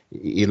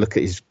you look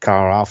at his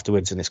car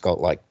afterwards, and it's got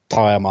like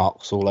tire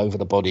marks all over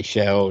the body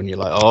shell, and you're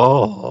like,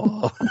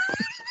 oh.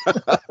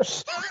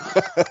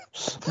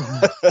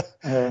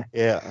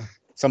 Yeah.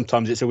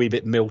 sometimes it's a wee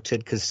bit melted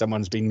because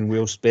someone's been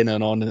wheel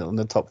spinning on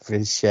the top of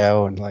his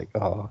shell, and like,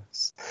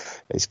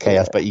 it's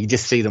chaos. But you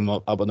just see them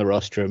up on the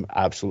rostrum,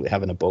 absolutely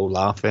having a ball,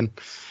 laughing,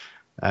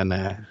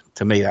 and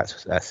to me,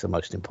 that's the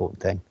most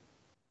important thing.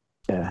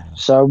 Yeah.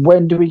 So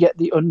when do we get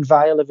the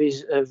unveil of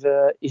his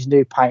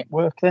new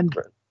paintwork then,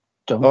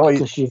 Dunk?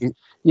 Because you've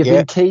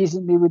been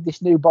teasing me with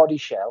this new body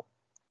shell.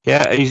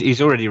 Yeah,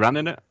 he's already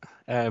running it.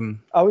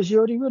 Is he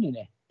already running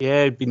it?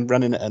 Yeah, he's been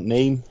running it at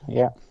Nîmes.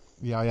 Yeah.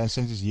 Yeah, I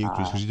sent it to you,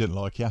 Chris, because you didn't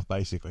like you,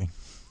 basically.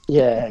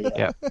 Yeah. You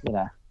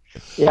know,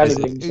 he only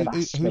rings and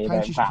asks me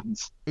about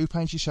vans. Who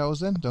paints your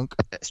shells then, Dunk?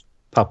 It's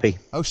Puppy.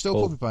 Oh,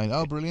 still Puppy paint.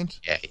 Oh, brilliant.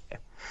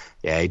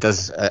 Yeah. He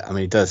does.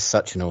 He does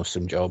such an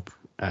awesome job,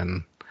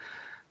 and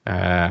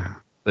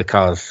the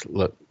cars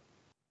look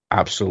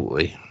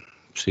absolutely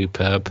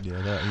superb.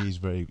 Yeah, he's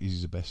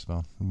the best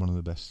man, one of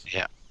the best.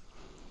 Yeah.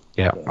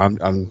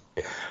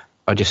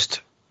 I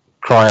just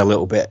cry a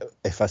little bit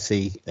if I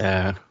see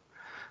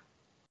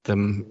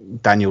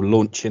Daniel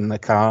launching the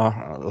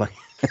car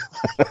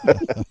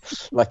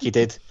like he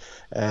did.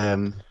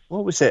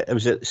 What was it? It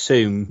was at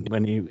Zoom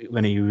when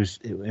he was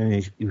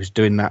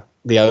doing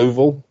the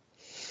oval.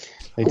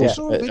 I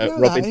saw a video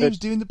of that. He was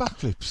doing the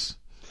backflips.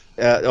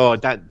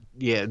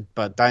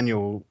 But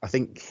Daniel, I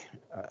think,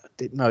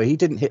 he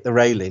didn't hit the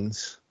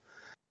railings,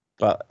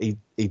 but he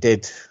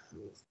did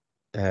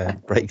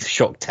break the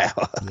shock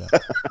tower.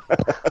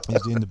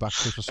 He's doing the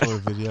backflip. I saw a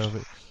video of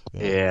it.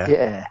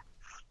 Yeah.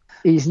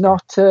 He's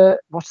not.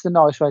 What's the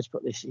nice way to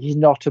put this? He's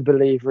not a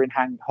believer in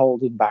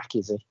holding back,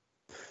 is he?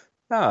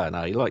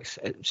 No. He likes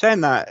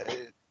saying that.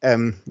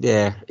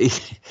 Yeah.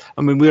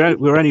 I mean,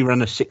 we're only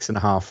running a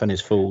 6.5 in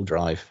his full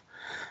drive.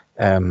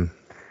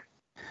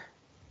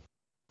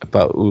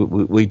 But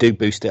we do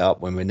boost it up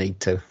when we need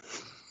to,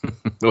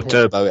 or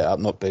turbo it up,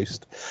 not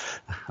boost.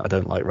 I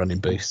don't like running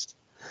boost.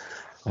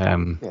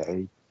 But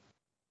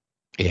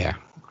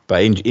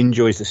he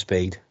enjoys the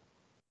speed.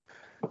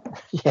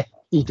 Yeah,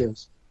 he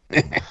does.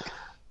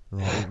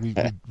 Right,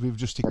 we've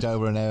just ticked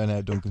over an hour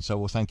now, Duncan, so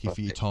we'll thank you for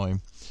your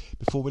time.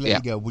 Before we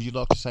let you go, would you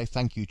like to say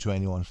thank you to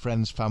anyone?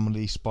 Friends,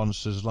 family,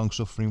 sponsors,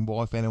 long-suffering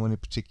wife, anyone in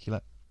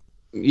particular?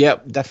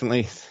 Yep,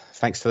 definitely.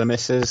 Thanks to the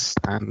missus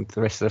and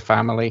the rest of the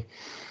family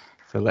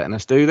for letting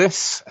us do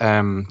this.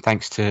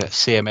 Thanks to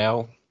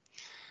CML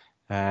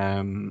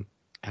and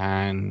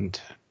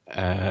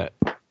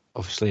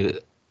obviously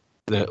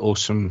the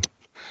awesome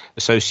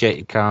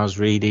Associated Cars,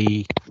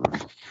 Reedy,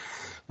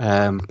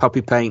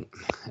 Puppy Paint,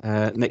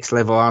 Next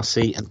Level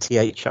RC and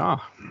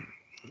THR,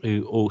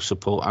 who all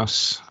support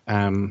us.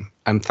 And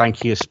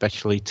thank you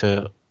especially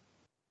to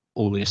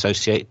all the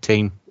Associated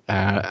team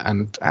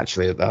and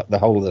actually the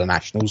whole of the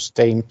Nationals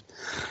team.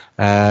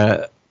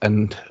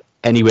 And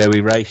anywhere we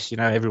race,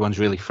 everyone's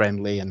really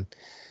friendly, and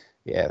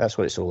that's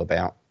what it's all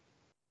about.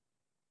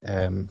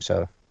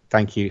 So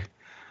thank you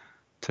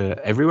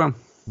to everyone.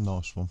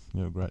 Nice one.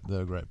 They're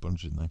a great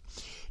bunch, aren't they?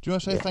 Do you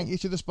want to say thank you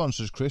to the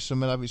sponsors, Chris?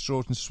 And we'll have it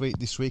short and sweet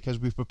this week as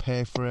we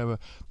prepare for our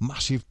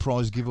massive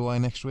prize giveaway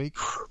next week.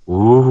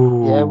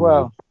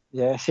 Ooh.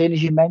 Seeing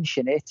as you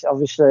mention it,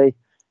 obviously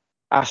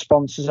our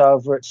sponsors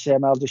over at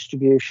CML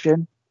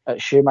Distribution,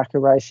 at Schumacher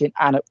Racing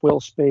and at Will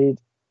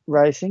Speed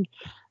Racing,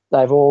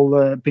 they've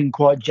all been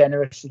quite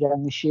generous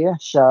again this year.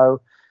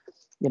 So,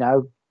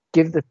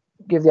 give the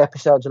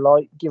episodes a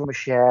like, give them a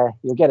share.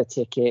 You'll get a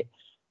ticket.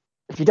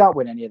 If you don't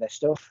win any of their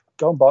stuff,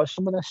 go and buy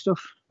some of their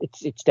stuff.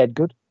 It's dead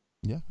good.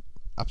 Yeah,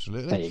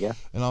 absolutely. There you go.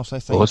 And I'll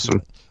say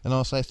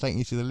thank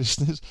you to the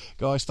listeners,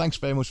 guys. Thanks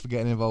very much for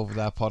getting involved with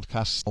our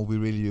podcast. We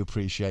really do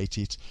appreciate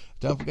it.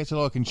 Don't forget to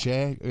like and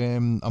share.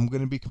 I'm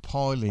going to be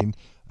compiling.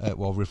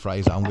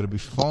 Rephrase that. I'm going to be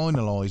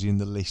finalising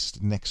the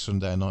list next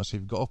Sunday night. So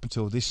you've got up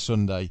until this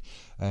Sunday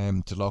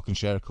to like and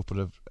share a couple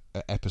of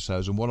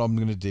episodes. And what I'm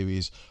going to do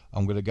is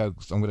I'm going to go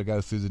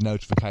through the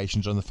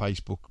notifications on the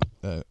Facebook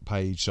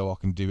page, so I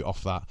can do it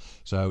off that.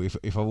 So if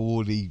I've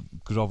already,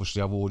 because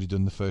obviously I've already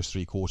done the first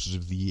 3 quarters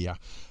of the year,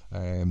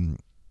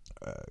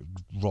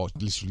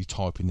 literally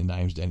typing the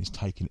names down, it's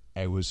taken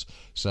hours.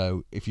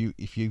 So if you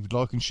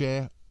like and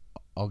share,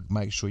 I'll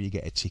make sure you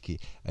get a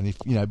ticket. And if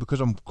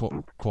because I'm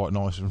quite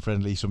nice and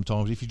friendly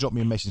sometimes, if you drop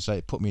me a message and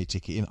say put me a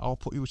ticket in, I'll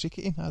put you a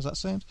ticket in. How's that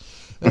sound?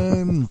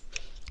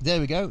 There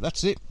we go.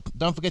 That's it.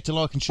 Don't forget to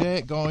like and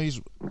share,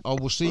 guys. I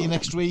will see you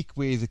next week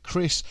with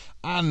Chris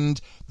and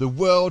the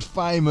world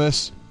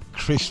famous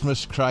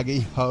Christmas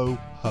Craggy. Ho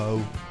ho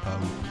ho.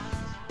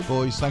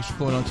 Boys, thanks for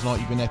coming on tonight.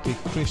 You've been epic.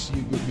 Chris,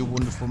 you're a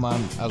wonderful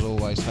man as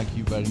always. Thank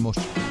you very much.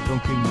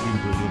 Duncan, you've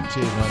been brilliant.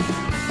 Cheers,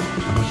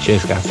 mate.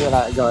 Cheers, guys. See you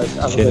later, guys.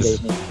 Have a good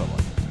evening.